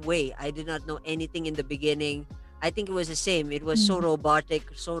the same way. I did not know anything in the beginning. I think it was the same. It was so Mm-hmm. robotic,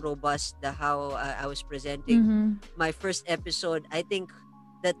 so robust, the how I was presenting Mm-hmm. my first episode. I think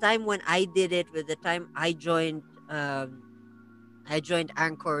the time when I did it, with the time I joined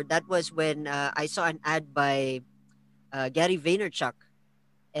Anchor. That was when I saw an ad by Gary Vaynerchuk,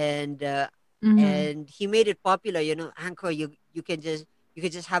 and uh, Mm-hmm. and he made it popular. Anchor, you can just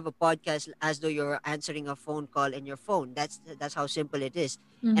have a podcast as though you're answering a phone call in your phone. That's how simple it is.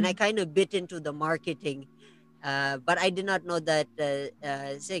 And I Mm-hmm. kind of bit into the marketing, but I did not know that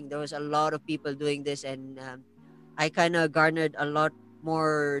thing. There was a lot of people doing this, and I kind of garnered a lot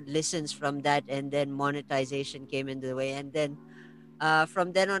more listens from that, and then monetization came into the way, and then from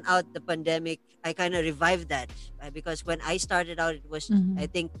then on out, the pandemic, I kind of revived that, because when I started out, it was, I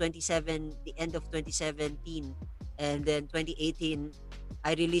Mm-hmm. think, the end of 2017, and then 2018,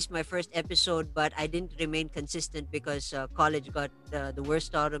 I released my first episode, but I didn't remain consistent because college got the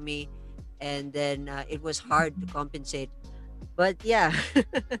worst out of me, and then it was hard to compensate. But yeah,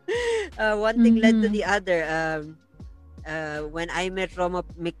 one thing led to the Mm-hmm. other. When I met Roma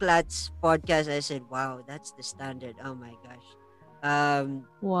Miclat's podcast, I said, "Wow, that's the standard." Oh my gosh. Um,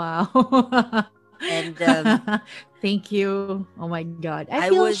 Wow. and Thank you. Oh my God. I I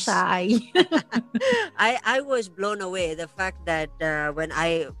feel was shy. I was blown away the fact that when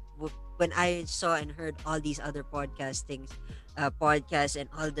I saw and heard all these other podcasts and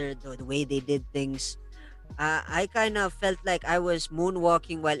all the way they did things. I kind of felt like I was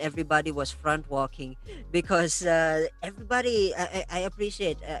moonwalking while everybody was front walking, because I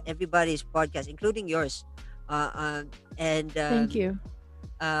appreciate everybody's podcast, including yours. Uh, uh, and Thank you.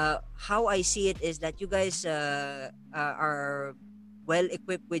 How I see it is that you guys are well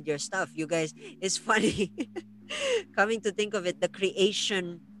equipped with your stuff. You guys, it's funny. Coming to think of it, the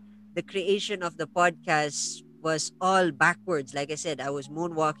creation of the podcast was all backwards. Like I said, I was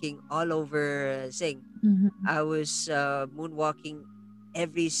moonwalking all over Sing. Mm-hmm. I was moonwalking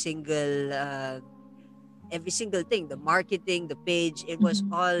every single uh, every single thing. The marketing, the page, it was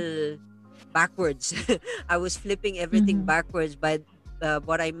Mm-hmm. all backwards. I was flipping everything Mm-hmm. backwards. But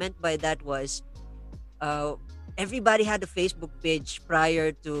what I meant by that was, uh, everybody had a Facebook page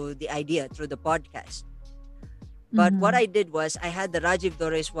prior to the idea through the podcast. But what Mm-hmm. I did was I had the Rajiv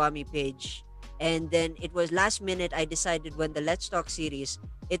Doreswamy page, and then it was last minute. I decided when the Let's Talk series,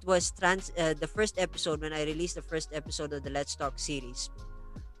 it was the first episode when I released the first episode of the Let's Talk series.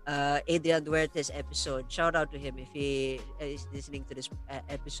 Adrian Duerte's episode. Shout out to him if he is listening to this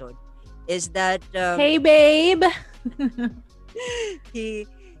episode. Is that Hey, babe. he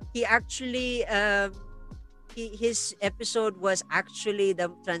he actually his episode was actually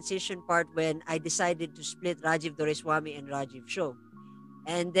the transition part when I decided to split Rajiv Doreswamy and Rajiv show.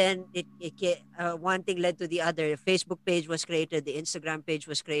 And then one thing led to the other. The Facebook page was created, the Instagram page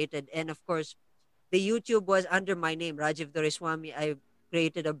was created, and of course the YouTube was under my name, Rajiv Doreswamy. I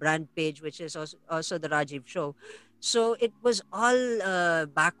created a brand page, which is also the Rajiv Show. So it was all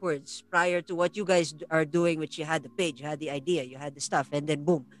backwards prior to what you guys are doing, which you had the page, you had the idea, you had the stuff, and then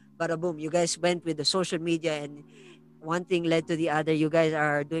boom, bada boom, you guys went with the social media, and one thing led to the other. You guys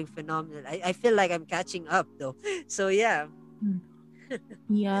are doing phenomenal. I feel like I'm catching up though. So yeah.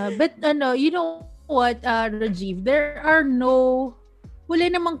 Yeah, but you know what, Rajiv, there are wala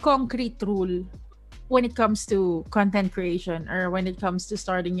namang concrete rule when it comes to content creation or when it comes to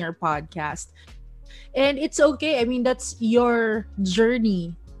starting your podcast. And it's okay. I mean, that's your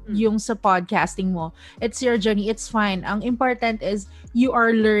journey yung Mm, sa podcasting mo. It's your journey. It's fine. Ang important is you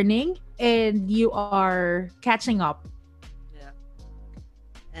are learning and you are catching up. yeah.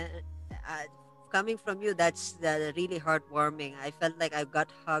 And coming from you, that's really heartwarming. I felt like I got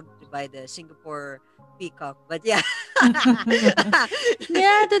hugged by the Singapore peacock. But yeah.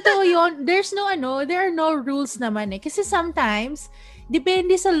 Yeah, totoo yun. There are no rules naman eh. Kasi sometimes,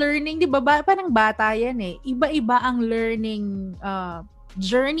 depende sa learning, di ba? Parang bata yan eh. Iba-iba ang learning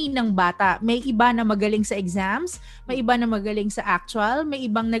journey ng bata. May iba na magaling sa exams, may Mm, iba na magaling sa actual, may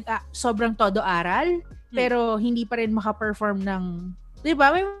ibang sobrang todo aral, mm, pero hindi pa rin makaperform ng, di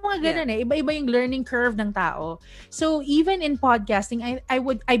ba? May mga yeah. ganun eh. Iba-iba yung learning curve ng tao. So even in podcasting,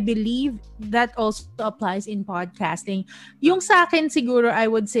 I believe that also applies in podcasting. Uh, Yung sa akin siguro, I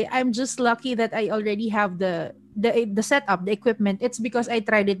would say I'm just lucky that I already have the setup, the equipment. It's because I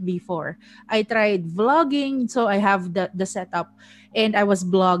tried it before. I tried vlogging, so I have the setup, and I was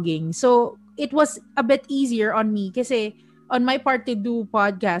blogging. So it was a bit easier on me kasi on my part to do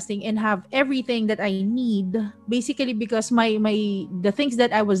podcasting and have everything that I need, basically because my the things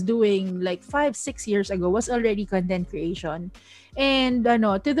that I was doing like 5-6 years ago was already content creation. And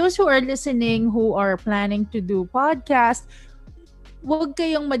to those who are listening who are planning to do podcast, wag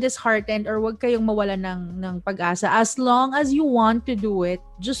kayong ma-disheartened or wag kayong mawala ng pag-asa. As long as you want to do it,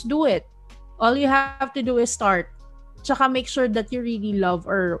 just do it. All you have to do is start. Tsaka make sure that you really love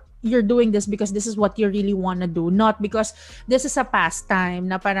or you're doing this because this is what you really want to do. Not because this is a pastime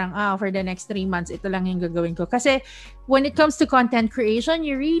na parang, for the next 3 months, ito lang yung gagawin ko. Kasi when it comes to content creation,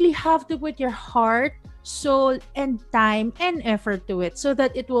 you really have to put your heart, soul, and time and effort to it so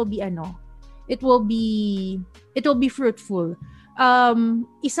that it will be fruitful.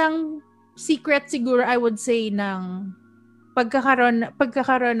 Isang secret siguro I would say ng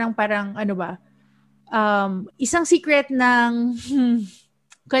pagkakaroon ng parang isang secret ng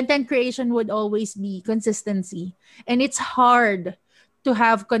content creation would always be consistency. And it's hard to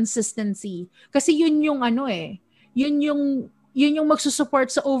have consistency. Kasi yun yung yun yung magsusupport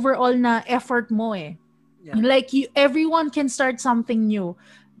sa overall na effort mo eh. Yeah. Like everyone can start something new.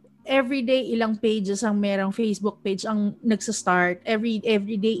 Every day ilang pages ang merong Facebook page ang nagsa-start. Every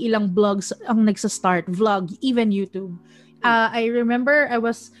day ilang blogs ang nagsa-start, vlog, even YouTube. I remember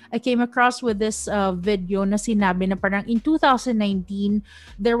I came across with this video na sinabi na parang in 2019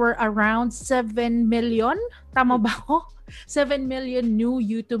 there were around 7 million, tama ba ako? 7 million new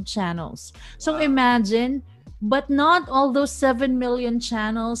YouTube channels. So imagine, but not all those 7 million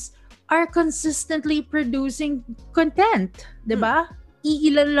channels are consistently producing content, 'di ba?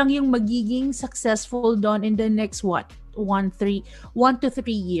 Iilan lang yung magiging successful doon in the next 1 to 3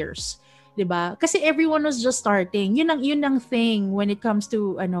 years. Diba? Kasi everyone was just starting. Yun ang thing when it comes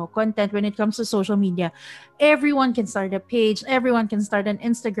to content, when it comes to social media. Everyone can start a page, everyone can start an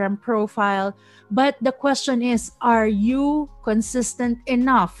Instagram profile, but the question is, are you consistent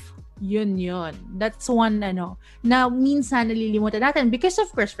enough? Yun. That's one na minsan nalilimutan natin because of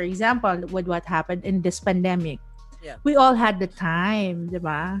course, for example, with what happened in this pandemic. Yeah. We all had the time,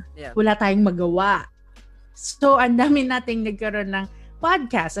 diba? Yeah. Wala tayong magawa. So, ang dami nating nagkaroon ng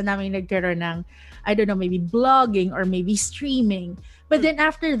podcast, ang daming nagkaroon ng, I don't know, maybe blogging or maybe streaming. But then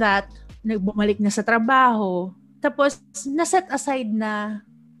after that, bumalik na sa trabaho. Tapos, naset aside na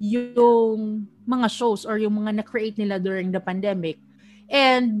yung mga shows or yung mga na-create nila during the pandemic.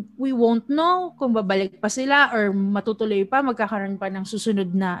 And we won't know kung babalik pa sila or matutuloy pa, magkakaroon pa ng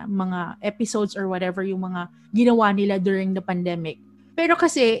susunod na mga episodes or whatever yung mga ginawa nila during the pandemic. Pero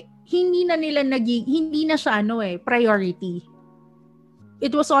kasi, hindi na siya priority.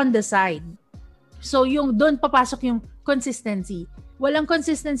 It was on the side. So yung doon papasok yung consistency. Walang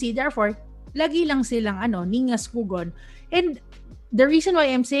consistency, therefore, lagi lang silang ningas kugon. And the reason why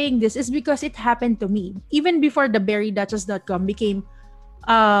I'm saying this is because it happened to me. Even before the berryduchess.com became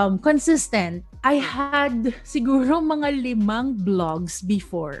consistent, I had siguro mga 5 blogs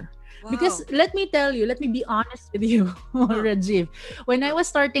before. Wow. Because let me be honest with you, Rajiv. When I was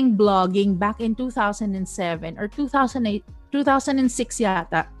starting blogging back in 2007 or 2008, 2006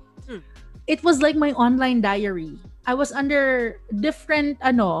 yata. It was like my online diary. I was under different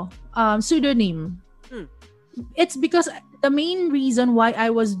pseudonym. It's because the main reason why I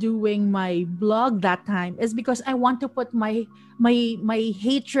was doing my blog that time is because I want to put my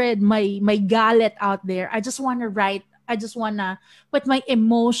hatred, my galit out there. I just want to write. I just want to put my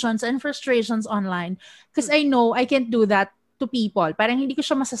emotions and frustrations online because I know I can't do that to people. Parang hindi ko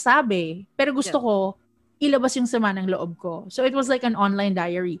siya masasabi. Pero gusto ko ilabas yung sama ng loob ko. So it was like an online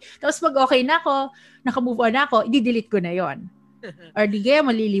diary. Tapos pag okay na ako, naka-move on ako, i-delete ko na yon. Or di kaya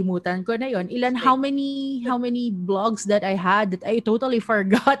malilimutan ko na yon. How many blogs that I had that I totally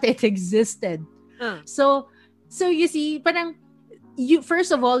forgot it existed. So you see, parang first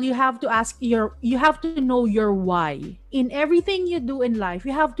of all, you have to know your why. In everything you do in life,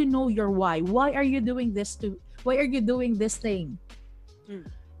 you have to know your why. Why are you doing this thing?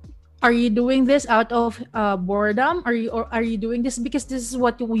 Are you doing this out of boredom? Are you doing this because this is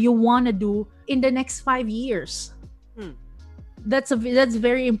what you want to do in the next 5 years? That's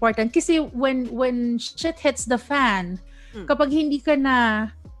very important. Kasi when shit hits the fan, kapag hindi ka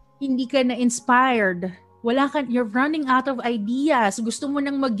na inspired, you're running out of ideas. Gusto mo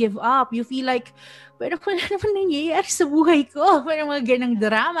nang mag-give up. You feel like, pero wala naman nangyayari sa buhay ko. Parang mga ganang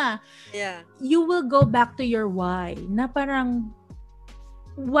drama. Yeah. You will go back to your why. Na parang,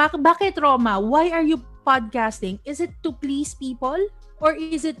 bakit Roma? Why are you podcasting? Is it to please people? Or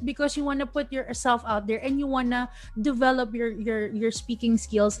is it because you want to put yourself out there and you want to develop your speaking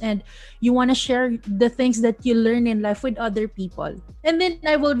skills and you want to share the things that you learn in life with other people? And then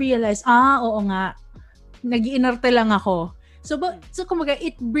I will realize, oo nga, nag-iinarte lang ako. So kumbaga,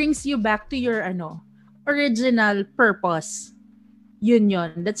 it brings you back to your original purpose.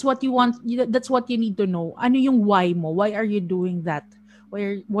 Yun. That's what you want. That's what you need to know. Ano yung why mo? Why are you doing that?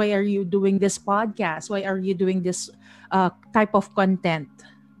 Why are you doing this podcast? Why are you doing this type of content?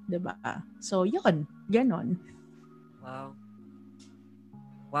 Diba? So yun, ganon.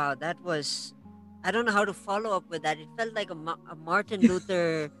 Wow, that was, I don't know how to follow up with that. It felt like a Martin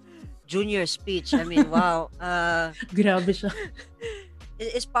Luther Jr. speech. I mean, wow. Grabe siya.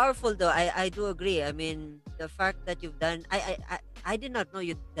 It's powerful though. I do agree. I mean, the fact that you've done, I did not know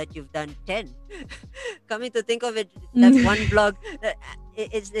that you've done 10. Coming to think of it, that one blog,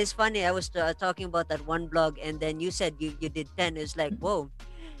 it's funny. I was talking about that one blog, and then you said you did 10. It's like, whoa.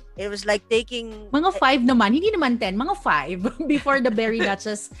 It was like taking... Mga 5 naman. Hindi naman 10. Mga 5 before the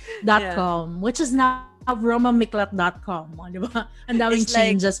berryduchess.com, which is now romamiclat.com. Diba? Ang daming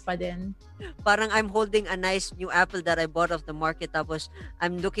changes pa din. Parang I'm holding a nice new apple that I bought off the market. Tapos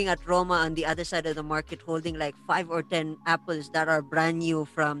I'm looking at Roma on the other side of the market holding like 5 or 10 apples that are brand new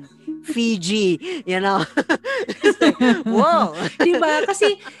from Fiji. You know? It's like, whoa! Diba?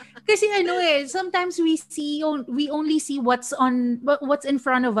 Kasi sometimes we only see what's in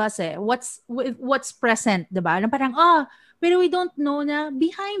front of us what's present, diba? Na parang pero we don't know na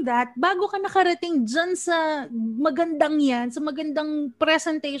behind that, bago ka nakarating dyan sa magandang yan, sa magandang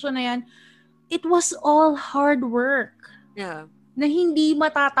presentation na yan, it was all hard work. Yeah. Na hindi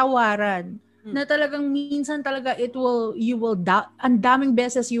matatawaran. Na talagang minsan talaga you will doubt, ang daming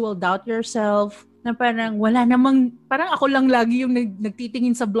beses you will doubt yourself, na parang wala namang, parang ako lang lagi yung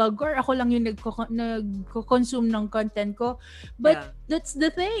nagtitingin sa blog ko, or ako lang yung nagko-consume ng content ko. But that's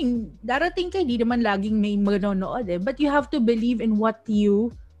the thing. Darating ka, di naman laging may manonood but you have to believe in what you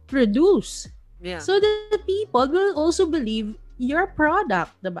produce. Yeah. So that people will also believe your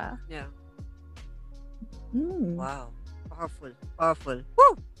product, diba? Yeah. Wow. Powerful.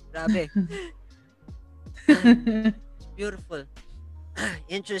 Woo! Grabe. Beautiful.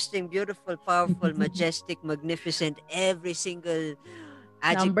 Interesting, beautiful, powerful, majestic, magnificent, every single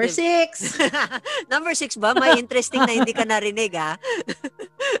adjective. Number 6. Number 6 ba? May interesting na hindi ka narinig, ha?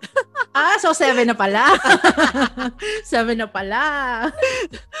 So 7 na pala. 7 na pala.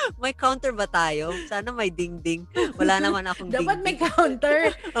 May counter ba tayo? Sana may ding-ding. Wala naman akong ding-ding. Dapat may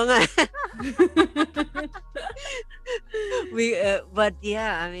counter. Oo nga. But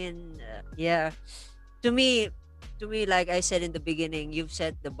yeah, I mean, yeah. To me, like I said in the beginning, you've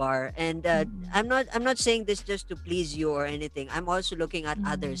set the bar, and I'm not saying this just to please you or anything. I'm also looking at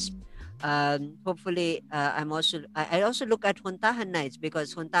others. Hopefully, I also look at Huntahan Nights,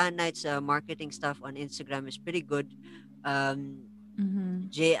 because Huntahan Nights marketing stuff on Instagram is pretty good.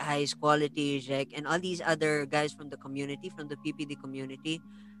 J.I.'s Quality, Jack, and all these other guys from the community, from the PPD community.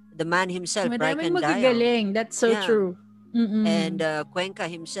 The man himself, Maraming Bryken magagaling. That's so true. And Cuenca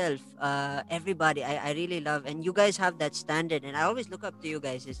himself, everybody I really love, and you guys have that standard, and I always look up to you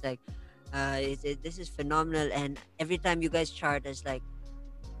guys. It's like this is phenomenal, and every time you guys chart, it's like,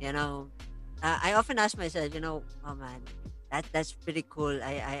 you know, I often ask myself, you know, oh man, that's pretty cool.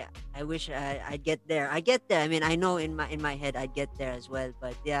 I wish I'd get there. I mean, I know in my head I'd get there as well,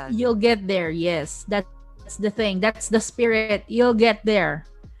 but yeah, you'll get there. Yes, that's the thing. That's the spirit. You'll get there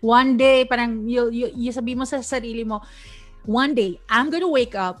one day. Parang you sabi mo sa sarili mo, one day, I'm gonna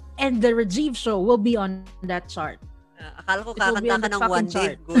wake up and the Rajiv show will be on that chart. Akala ko kakanta ka ng one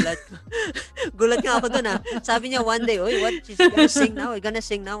day. Gulat nga ako dun, ha. Sabi niya one day, what? She's gonna sing now. We're gonna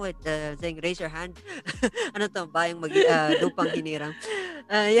sing now with saying, raise your hand. Ano to? Bayang lupang hinirang.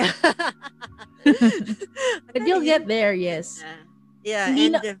 Yeah. But you'll get there, yes. Yeah.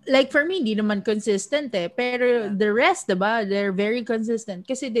 Like for me, hindi naman consistent Pero the rest, diba? They're very consistent.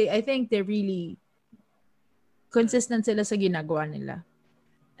 Kasi I think they're really consistent sila sa ginagawa nila.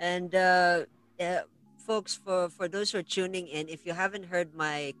 And folks, for those who are tuning in, if you haven't heard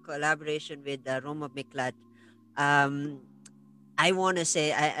my collaboration with Roma Miclat, I want to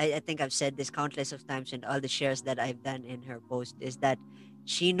say, I think I've said this countless of times in all the shares that I've done in her post, is that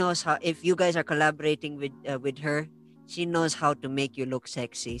she knows how, if you guys are collaborating with her, she knows how to make you look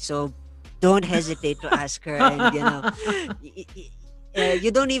sexy. So don't hesitate to ask her, and you know,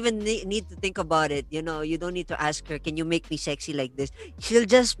 you don't even need to think about it. You know, you don't need to ask her, can you make me sexy like this? She'll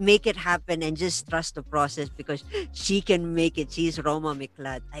just make it happen, and just trust the process, because she can make it. She's Roma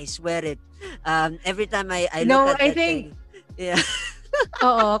Miclat. I swear it. Every time I look at that thing, yeah.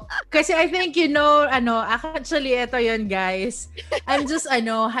 Oo. Kasi I think, actually, ito yun, guys. I'm just,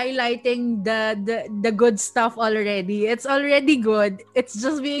 highlighting the good stuff already. It's already good. It's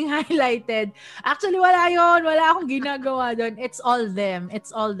just being highlighted. Actually, wala yun. Wala akong ginagawa doon. It's all them.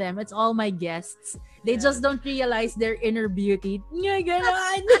 It's all them. It's all my guests. They Yeah. just don't realize their inner beauty. Nga,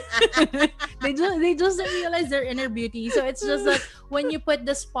 ganon. they just don't realize their inner beauty. So it's just that when you put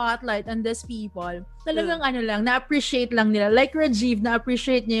the spotlight on these people, talagang na-appreciate lang nila. Like Rajiv,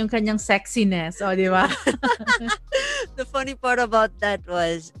 na-appreciate niya yung kanyang sexiness. O, di ba? The funny part about that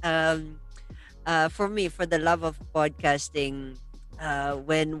was, for me, for the love of podcasting,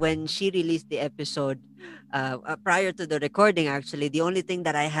 when she released the episode, prior to the recording, actually, the only thing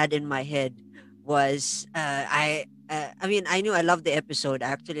that I had in my head was, I mean, I knew I loved the episode.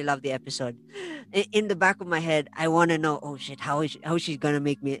 I actually loved the episode. In the back of my head, I want to know, oh shit, how she's gonna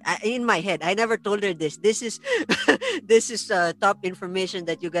make me. In my head, I never told her this. This is this is top information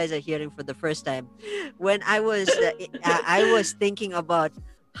that you guys are hearing for the first time. When I was thinking about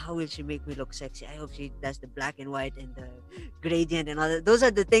how will she make me look sexy. I hope she does the black and white and the gradient and all that. Those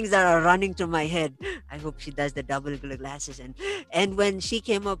are the things that are running through my head. I hope she does the double glasses. And when she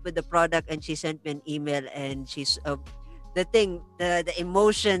came up with the product and she sent me an email, and she's the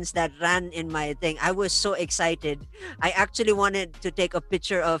emotions that ran in my thing, I was so excited. I actually wanted to take a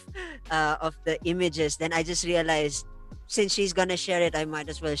picture of the images. Then I just realized, since she's gonna share it, I might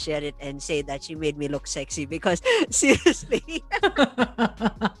as well share it and say that she made me look sexy, because seriously,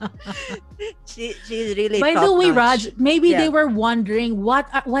 she's really By the way, top-notch. Raj, maybe Yeah. they were wondering what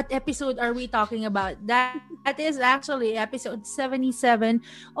episode are we talking about. That is actually episode 77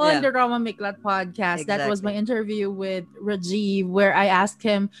 on Yeah, the Roma Miclat podcast. That was my exactly. interview with Rajiv, where I asked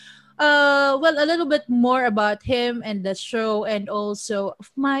him a little bit more about him and the show, and also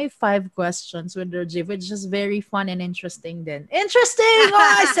my 5 questions with Rajiv, which is very fun and interesting then. Interesting!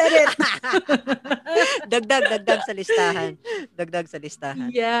 Oh, I said it! Dagdag sa listahan. Dagdag sa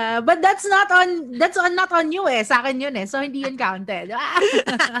listahan. Yeah, but not on you eh. Sa akin yun eh. So hindi yun counted.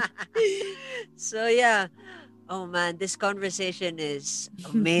 So yeah. Oh man, this conversation is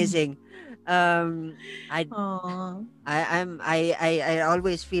amazing. Um, I Aww. I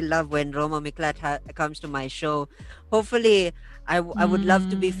always feel love when Roma Miclat comes to my show. Hopefully, I would love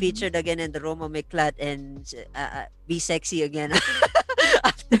to be Mm. featured again in the Roma Miclat and be sexy again.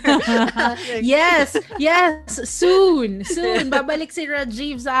 After, Yes, soon. Babalik si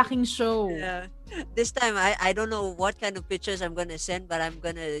Rajiv sa aking show. yeah. This time, I don't know what kind of pictures I'm gonna send, but I'm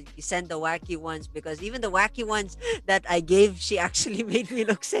gonna send the wacky ones, because even the wacky ones that I gave, she actually made me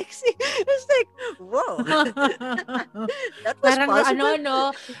look sexy. It's like, whoa, that was Parang possible.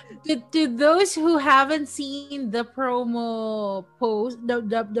 no, to those who haven't seen the promo post,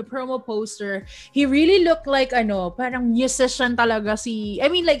 the promo poster, he really looked like parang musician talaga I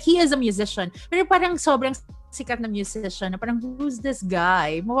mean, like, he is a musician, pero parang sobrang sikat na musician, na parang, who's this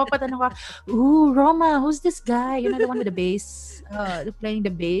guy? Mapapatanong ka, ooh, Roma, who's this guy? You know, the one with the bass, playing the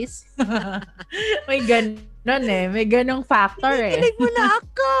bass. May ganon eh. May ganong factor eh. Kinikilig mo na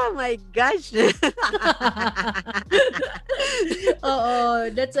ako. My gosh. Oo,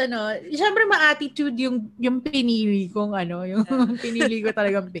 that's syempre ma-attitude yung pinili kong yung pinili ko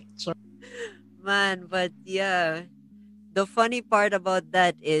talagang picture. Man, but yeah. The funny part about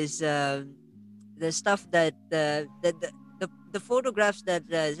that is the stuff that the photographs that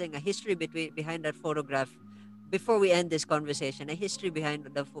saying a history behind that photograph. Before we end this conversation, a history behind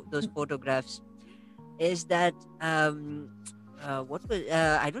those photographs is that what was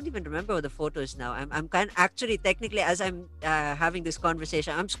I don't even remember the photos now. I'm kind actually technically, as I'm having this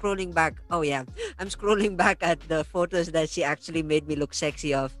conversation, I'm scrolling back. Oh yeah, I'm scrolling back at the photos that she actually made me look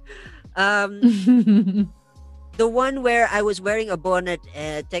sexy of. The one where I was wearing a bonnet,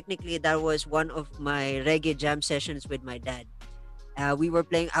 technically that was one of my reggae jam sessions with my dad. We were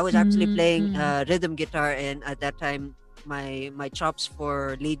playing. I was actually playing rhythm guitar, and at that time, my chops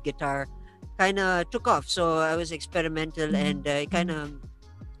for lead guitar kind of took off. So I was experimental, and kind of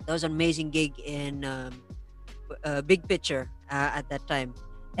that was an amazing gig in Big Picture at that time.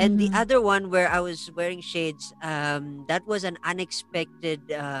 And the other one where I was wearing shades, that was an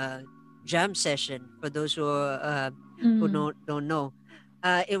unexpected jam session. For those who don't know,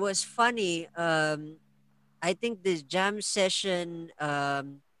 it was funny. I think this jam session,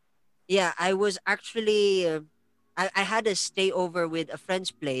 yeah, I was actually, I had a stay over with a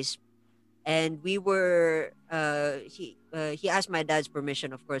friend's place, and we were, he asked my dad's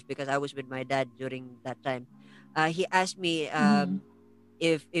permission, of course, because I was with my dad during that time. He asked me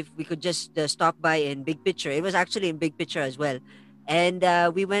if we could just stop by in Big Picture. It was actually in Big Picture as well. And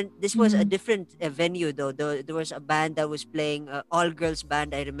we went. This was a Mhm. different venue though. There was a band that was playing, all girls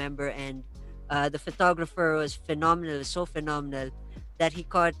band, I remember, and the photographer was phenomenal, so phenomenal that he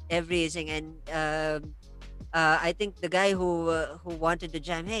caught everything. And I think the guy who wanted to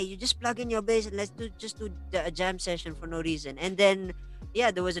jam, hey, you just plug in your bass and let's do a jam session for no reason. And then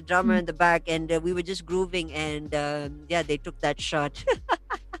yeah, there was a drummer in the back, and we were just grooving, and yeah, they took that shot.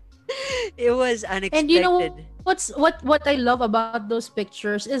 It was And you know unexpected. what I love about those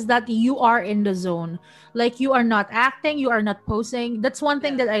pictures is that you are in the zone. Like you are not acting, you are not posing. That's one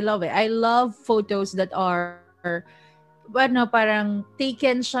thing Yeah, that I love. I love photos that are parang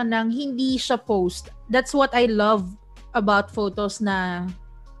taken siya ng hindi siya post. That's what I love about photos na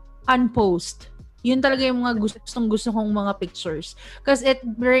unpost. Yun talaga yung mga gustong gusto kong mga pictures. Because it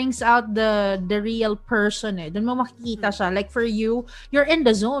brings out the real person eh. Doon mo makikita mm, siya. Like for you, you're in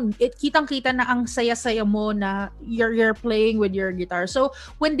the zone. Kitang-kita na ang saya-saya mo na you're playing with your guitar. So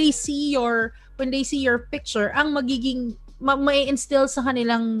when they see your picture, ang magiging may instill sa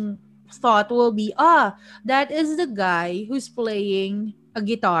kanilang thought will be, that is the guy who's playing a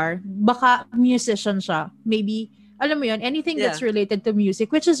guitar. Baka musician siya. Maybe alam mo yun, anything yeah, that's related to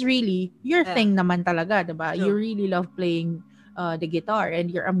music, which is really your yeah. thing naman talaga, diba? You True. really love playing the guitar and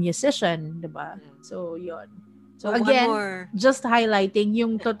you're a musician, diba? Yeah. So, yun. So, Oh, one again, more. just highlighting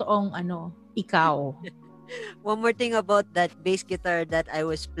yung totoong, ikaw. One more thing about that bass guitar that I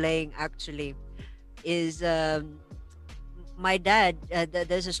was playing actually is my dad.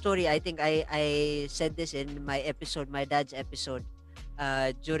 There's a story. I think I said this in my episode, my dad's episode,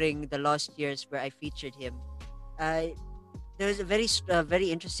 during the lost years where I featured him. Uh, there's a very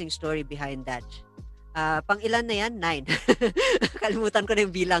interesting story behind that. Pang ilan na yan? 9. Kalimutan ko na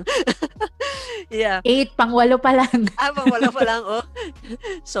yung bilang. Yeah. 8, pang-walo pa lang. Pang wala pa lang, oh.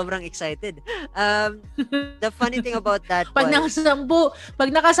 Sobrang excited. The funny thing about that Pag was...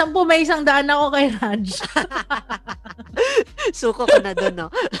 nakasampu, may 100 ako kay Raj. Suko ko na doon, no?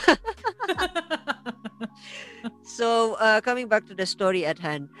 So, coming back to the story at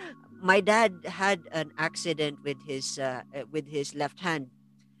hand, my dad had an accident with his left hand.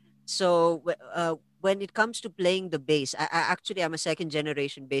 So, when it comes to playing the bass, actually I'm a second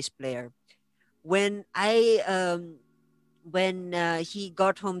generation bass player. When I when he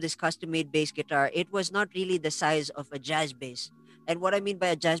got home this custom made bass guitar, it was not really the size of a jazz bass. And what I mean by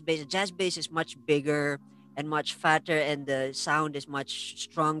a jazz bass is much bigger and much fatter, and the sound is much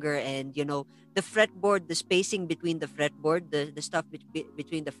stronger. And the fretboard, the spacing between the fretboard, the stuff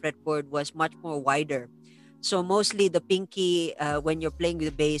between the fretboard was much more wider. So mostly the pinky, when you're playing with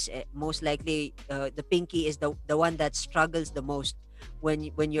the bass, most likely the pinky is the one that struggles the most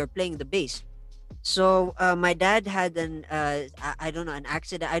when you're playing the bass. So my dad had I don't know, an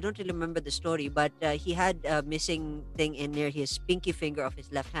accident. I don't really remember the story, but he had a missing thing in near his pinky finger of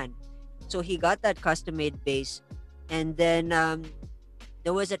his left hand. So he got that custom made bass, and then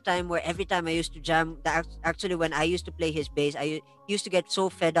there was a time where every time I used to jam, actually when I used to play his bass, used to get so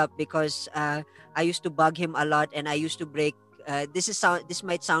fed up because I used to bug him a lot, and I used to break. This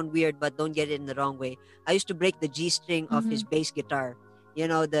might sound weird, but don't get it in the wrong way. I used to break the G string of his Mhm. bass guitar.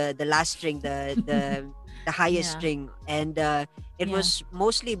 The last string, the highest Yeah. string, and it Yeah. was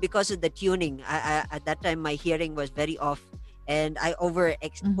mostly because of the tuning. At that time my hearing was very off, and I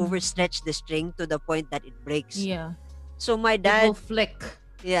Mhm. overstretched the string to the point that it breaks. Yeah. So my It will dad, flick.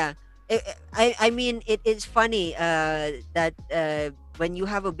 yeah. I mean, it's funny that when you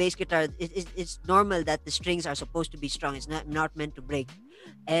have a bass guitar, it's normal that the strings are supposed to be strong. It's not meant to break.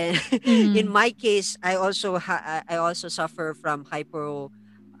 And in Mhm. my case, I also suffer from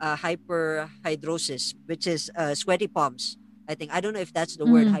hyperhidrosis, which is sweaty palms. I think, I don't know if that's the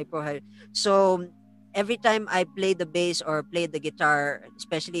word, Mhm. hyper. So every time I play the bass or play the guitar,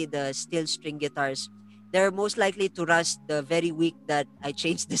 especially the steel string guitars, they're most likely to rust the very week that I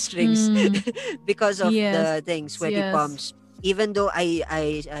change the strings Mm. because of Yes. the thing, sweaty Yes. palms. Even though I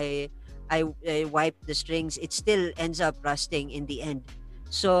wipe the strings, it still ends up rusting in the end.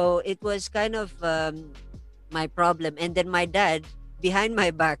 So it was kind of my problem. And then my dad, behind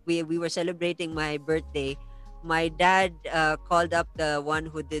my back, we were celebrating my birthday. My dad called up the one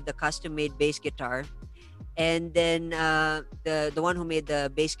who did the custom made bass guitar, and then the one who made the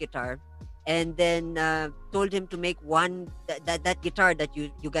bass guitar, and then told him to make that guitar that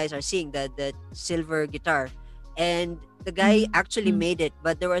you guys are seeing, the silver guitar. And the guy Mhm. actually made it,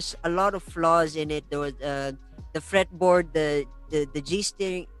 but there was a lot of flaws in it. There was the fretboard, the G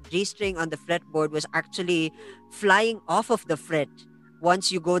string on the fretboard was actually flying off of the fret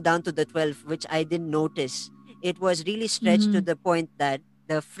once you go down to the 12, which I didn't notice. It was really stretched to Mhm. the point that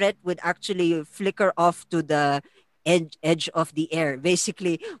the fret would actually flicker off to the edge of the air.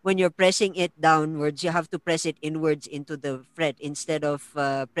 Basically, when you're pressing it downwards, you have to press it inwards into the fret instead of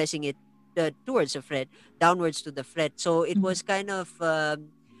pressing it towards the fret, downwards to the fret. So it Mhm. was kind of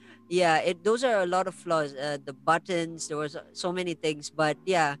yeah. It those are a lot of flaws. The buttons, there was so many things, but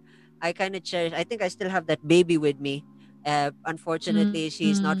yeah, I kind of cherish. I think I still have that baby with me. Unfortunately,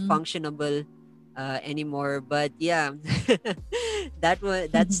 she's not Mm. functionable anymore. But yeah,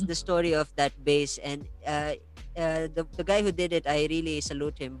 that's the story of that bass. And the guy who did it, I really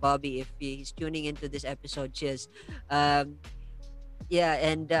salute him, Bobby. If he's tuning into this episode, cheers. Um, yeah,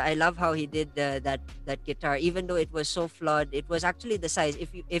 and I love how he did that guitar. Even though it was so flawed, it was actually the size.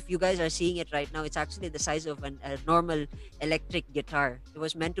 If you guys are seeing it right now, it's actually the size of a normal electric guitar. It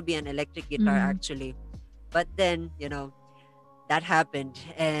was meant to be an electric guitar Mhm. actually, but then that happened,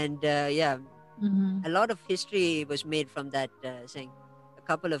 and yeah, Mhm. a lot of history was made from that thing. A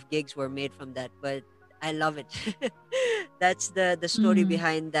couple of gigs were made from that, but I love it. That's the story Mhm.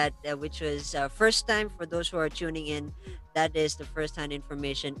 behind that, which was first time for those who are tuning in. That is the first hand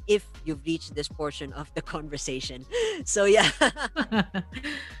information if you've reached this portion of the conversation. So yeah.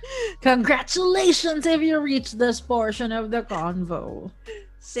 Congratulations if you reach this portion of the convo.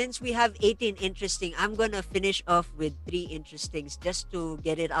 Since we have 18 interesting, I'm gonna finish off with three interestings just to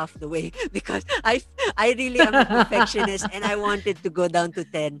get it off the way because I really am a perfectionist and I wanted to go down to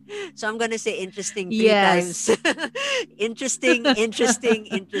 10. So I'm gonna say interesting three Yes. times. Interesting, interesting,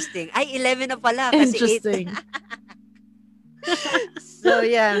 interesting. Ay, 11 na pala kasi 8. Interesting. So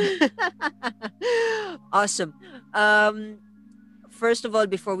yeah. Awesome. First of all,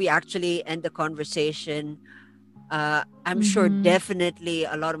 before we actually end the conversation, I'm sure Mhm. definitely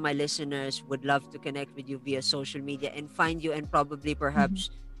a lot of my listeners would love to connect with you via social media and find you, and probably Mhm. perhaps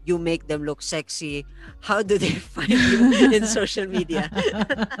you make them look sexy. How do they find you in social media?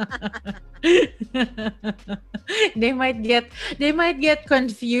 they might get they might get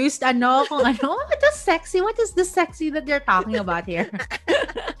confused ano kung ano what is the sexy that they're talking about here.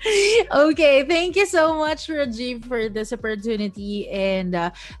 Okay, thank you so much, Rajiv, for this opportunity. And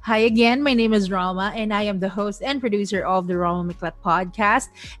hi again, my name is Roma, and I am the host and producer of the Roma Miclat podcast.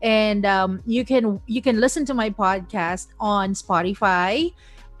 And you can listen to my podcast on Spotify,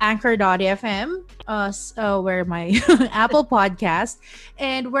 Anchor.fm, where my Apple Podcast,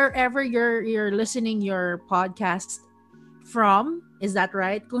 and wherever you're listening your podcast from. Is that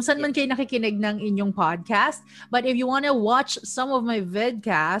right? Kung saan Yeah. man kayo nakikinig ng inyong podcast. But if you want to watch some of my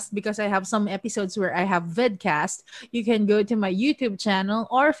vidcast, because I have some episodes where I have vidcast, you can go to my YouTube channel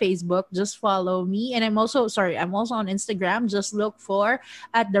or Facebook. Just follow me. And I'm also on Instagram. Just look for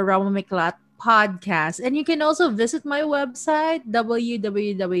at the Roma Miclat podcast. And you can also visit my website,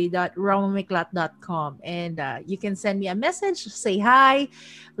 www.romamiclat.com. And you can send me a message, say hi,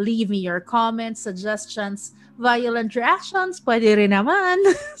 leave me your comments, suggestions, violent reactions, pwede rin naman.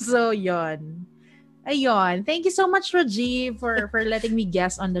 So, yon. Ayun. Thank you so much, Rajiv, for letting me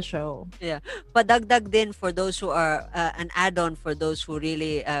guest on the show. Yeah. Padagdag din for those who are an add-on for those who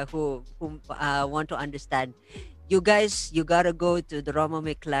really who want to understand. You guys, you gotta go to the Roma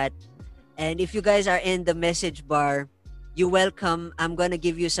Miclat. And if you guys are in the message bar, you welcome. I'm gonna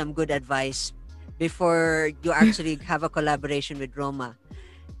give you some good advice before you actually have a collaboration with Roma.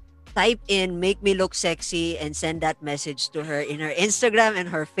 Type in "make me look sexy" and send that message to her in her Instagram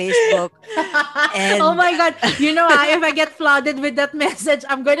and her Facebook. Oh And my God. If I get flooded with that message,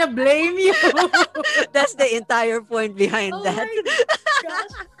 I'm gonna blame you. that's the entire point behind Oh that. my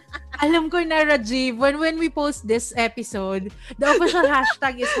gosh. Alam ko na, Rajiv, when we post this episode, the official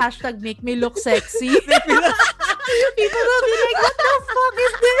hashtag is hashtag make me look sexy. People will be like, what the fuck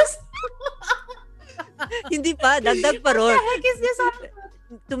is this? Hindi pa, dagdag pa What ron. the heck is this?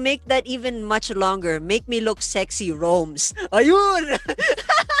 To make that even much longer, make me look sexy Roms. Ayun!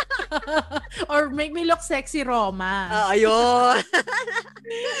 Or make me look sexy, Roma. Ayun!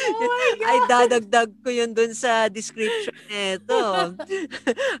 Oh my Ay, God. dadagdag ko yun dun sa description nito.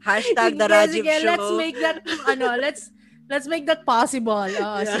 Hashtag the Rajiv Sige, Show. let's make that possible.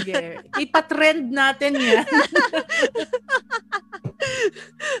 Oh, Yeah. sige. Ipa-trend natin yan.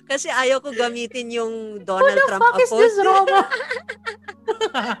 Kasi ayaw ko gamitin yung Who Donald the Trump fuck is this, approach. Roma?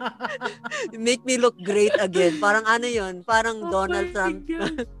 Make me look great again. Parang ano yun? Parang Oh Donald my Trump.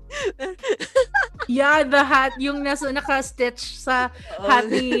 God. Yeah, the hat, yung naka-stitch sa Oh, hat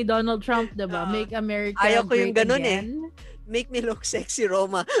ni Donald Trump, diba? Oo. Make America Ayaw ko yung great ganun again. Make me look sexy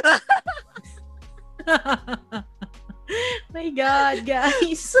Roma. My God,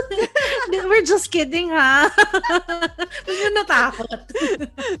 guys. We're just kidding, ha? Huwag nyo natakot.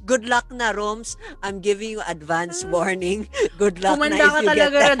 Good luck na, Roms. I'm giving you advance warning. Good luck na Kumanda if ka you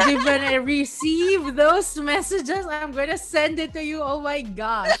get talaga, that. Rajiv, when I receive those messages. I'm gonna send it to you. Oh my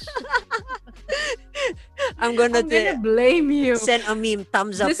gosh. I'm gonna I'm gonna blame you. send a meme,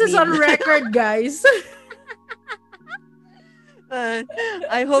 thumbs up This is on meme. record, guys.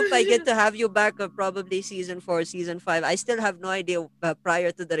 I hope I get to have you back probably season 4, season 5. I still have no idea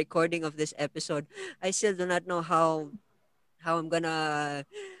prior to the recording of this episode. I still do not know how I'm gonna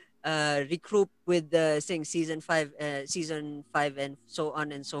regroup with the season 5 and so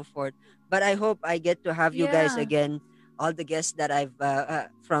on and so forth. But I hope I get to have you guys Yeah. again, all the guests that I've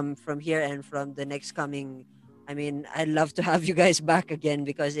from here and from the next coming. I mean, I'd love to have you guys back again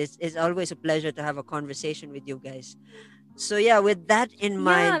because it's always a pleasure to have a conversation with you guys. So yeah, with that in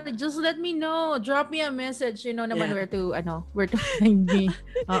Yeah, mind, just let me know. Drop me a message. You know naman yeah, where to find me.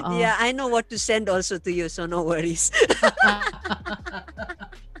 yeah, I know what to send also to you, so no worries.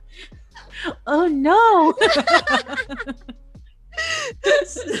 Oh no.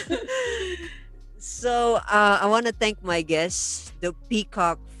 So I want to thank my guests, the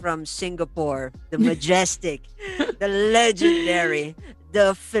peacock from Singapore, the majestic, the legendary,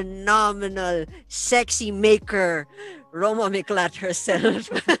 the phenomenal, sexy maker, Roma Miclat herself.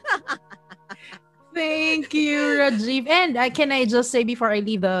 Thank you, Rajiv. And can I just say before I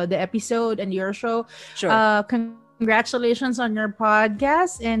leave the episode and your show, Sure. congratulations on your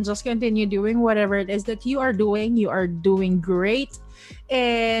podcast and just continue doing whatever it is that you are doing. You are doing great,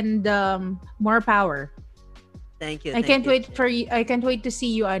 and more power. Thank you. I Thank can't you. wait for you. I can't wait to see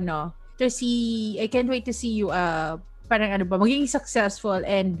you I can't wait to see you parang ano ba maging successful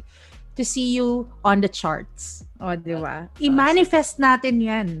and to see you on the charts. O, di ba? I-manifest natin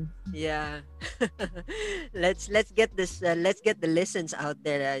 'yan. Yeah. Let's get this let's get the listens out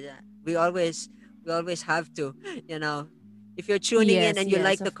there. We always have to, you know. If you're tuning in Yes, and you yes,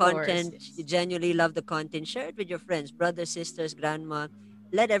 like the of course. content, you genuinely love the content, share it with your friends, brothers, sisters, grandma.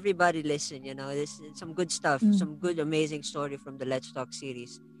 Let everybody listen, you know. This is some good stuff, Mm. some good amazing story from the Let's Talk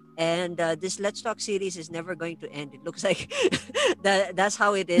series. And this Let's Talk series is never going to end. It looks like that's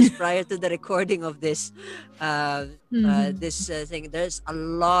how it is prior to the recording of this Mhm. thing. There's a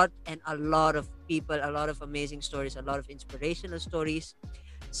lot and a lot of people, a lot of amazing stories, a lot of inspirational stories.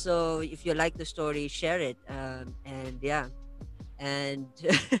 So if you like the story, share it. And yeah, and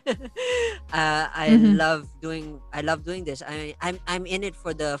Mhm. I love doing this. I'm in it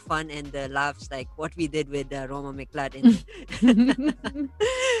for the fun and the laughs, like what we did with Roma Miclat.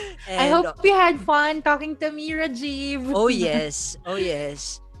 I And hope you had fun talking to me, Rajiv. oh yes, oh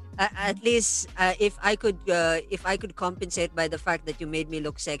yes. At least if I could compensate by the fact that you made me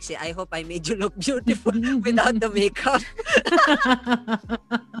look sexy, I hope I made you look beautiful without the makeup.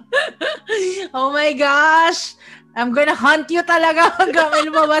 Oh my gosh! I'm gonna hunt you talaga hanggang may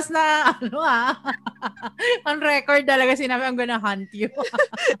lumabas na on record talaga sinabi I'm gonna hunt you.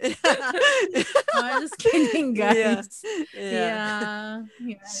 I'm just kidding, Yeah, guys. yeah.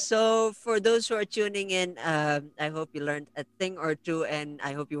 Yeah. So for those who are tuning in, I hope you learned a thing or two, and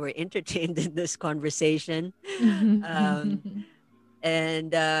I hope you were entertained in this conversation. Um,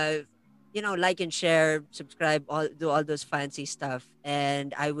 and like and share, subscribe, do all those fancy stuff,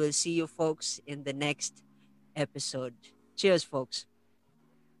 and I will see you folks in the next episode. Cheers, folks.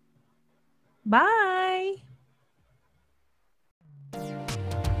 Bye!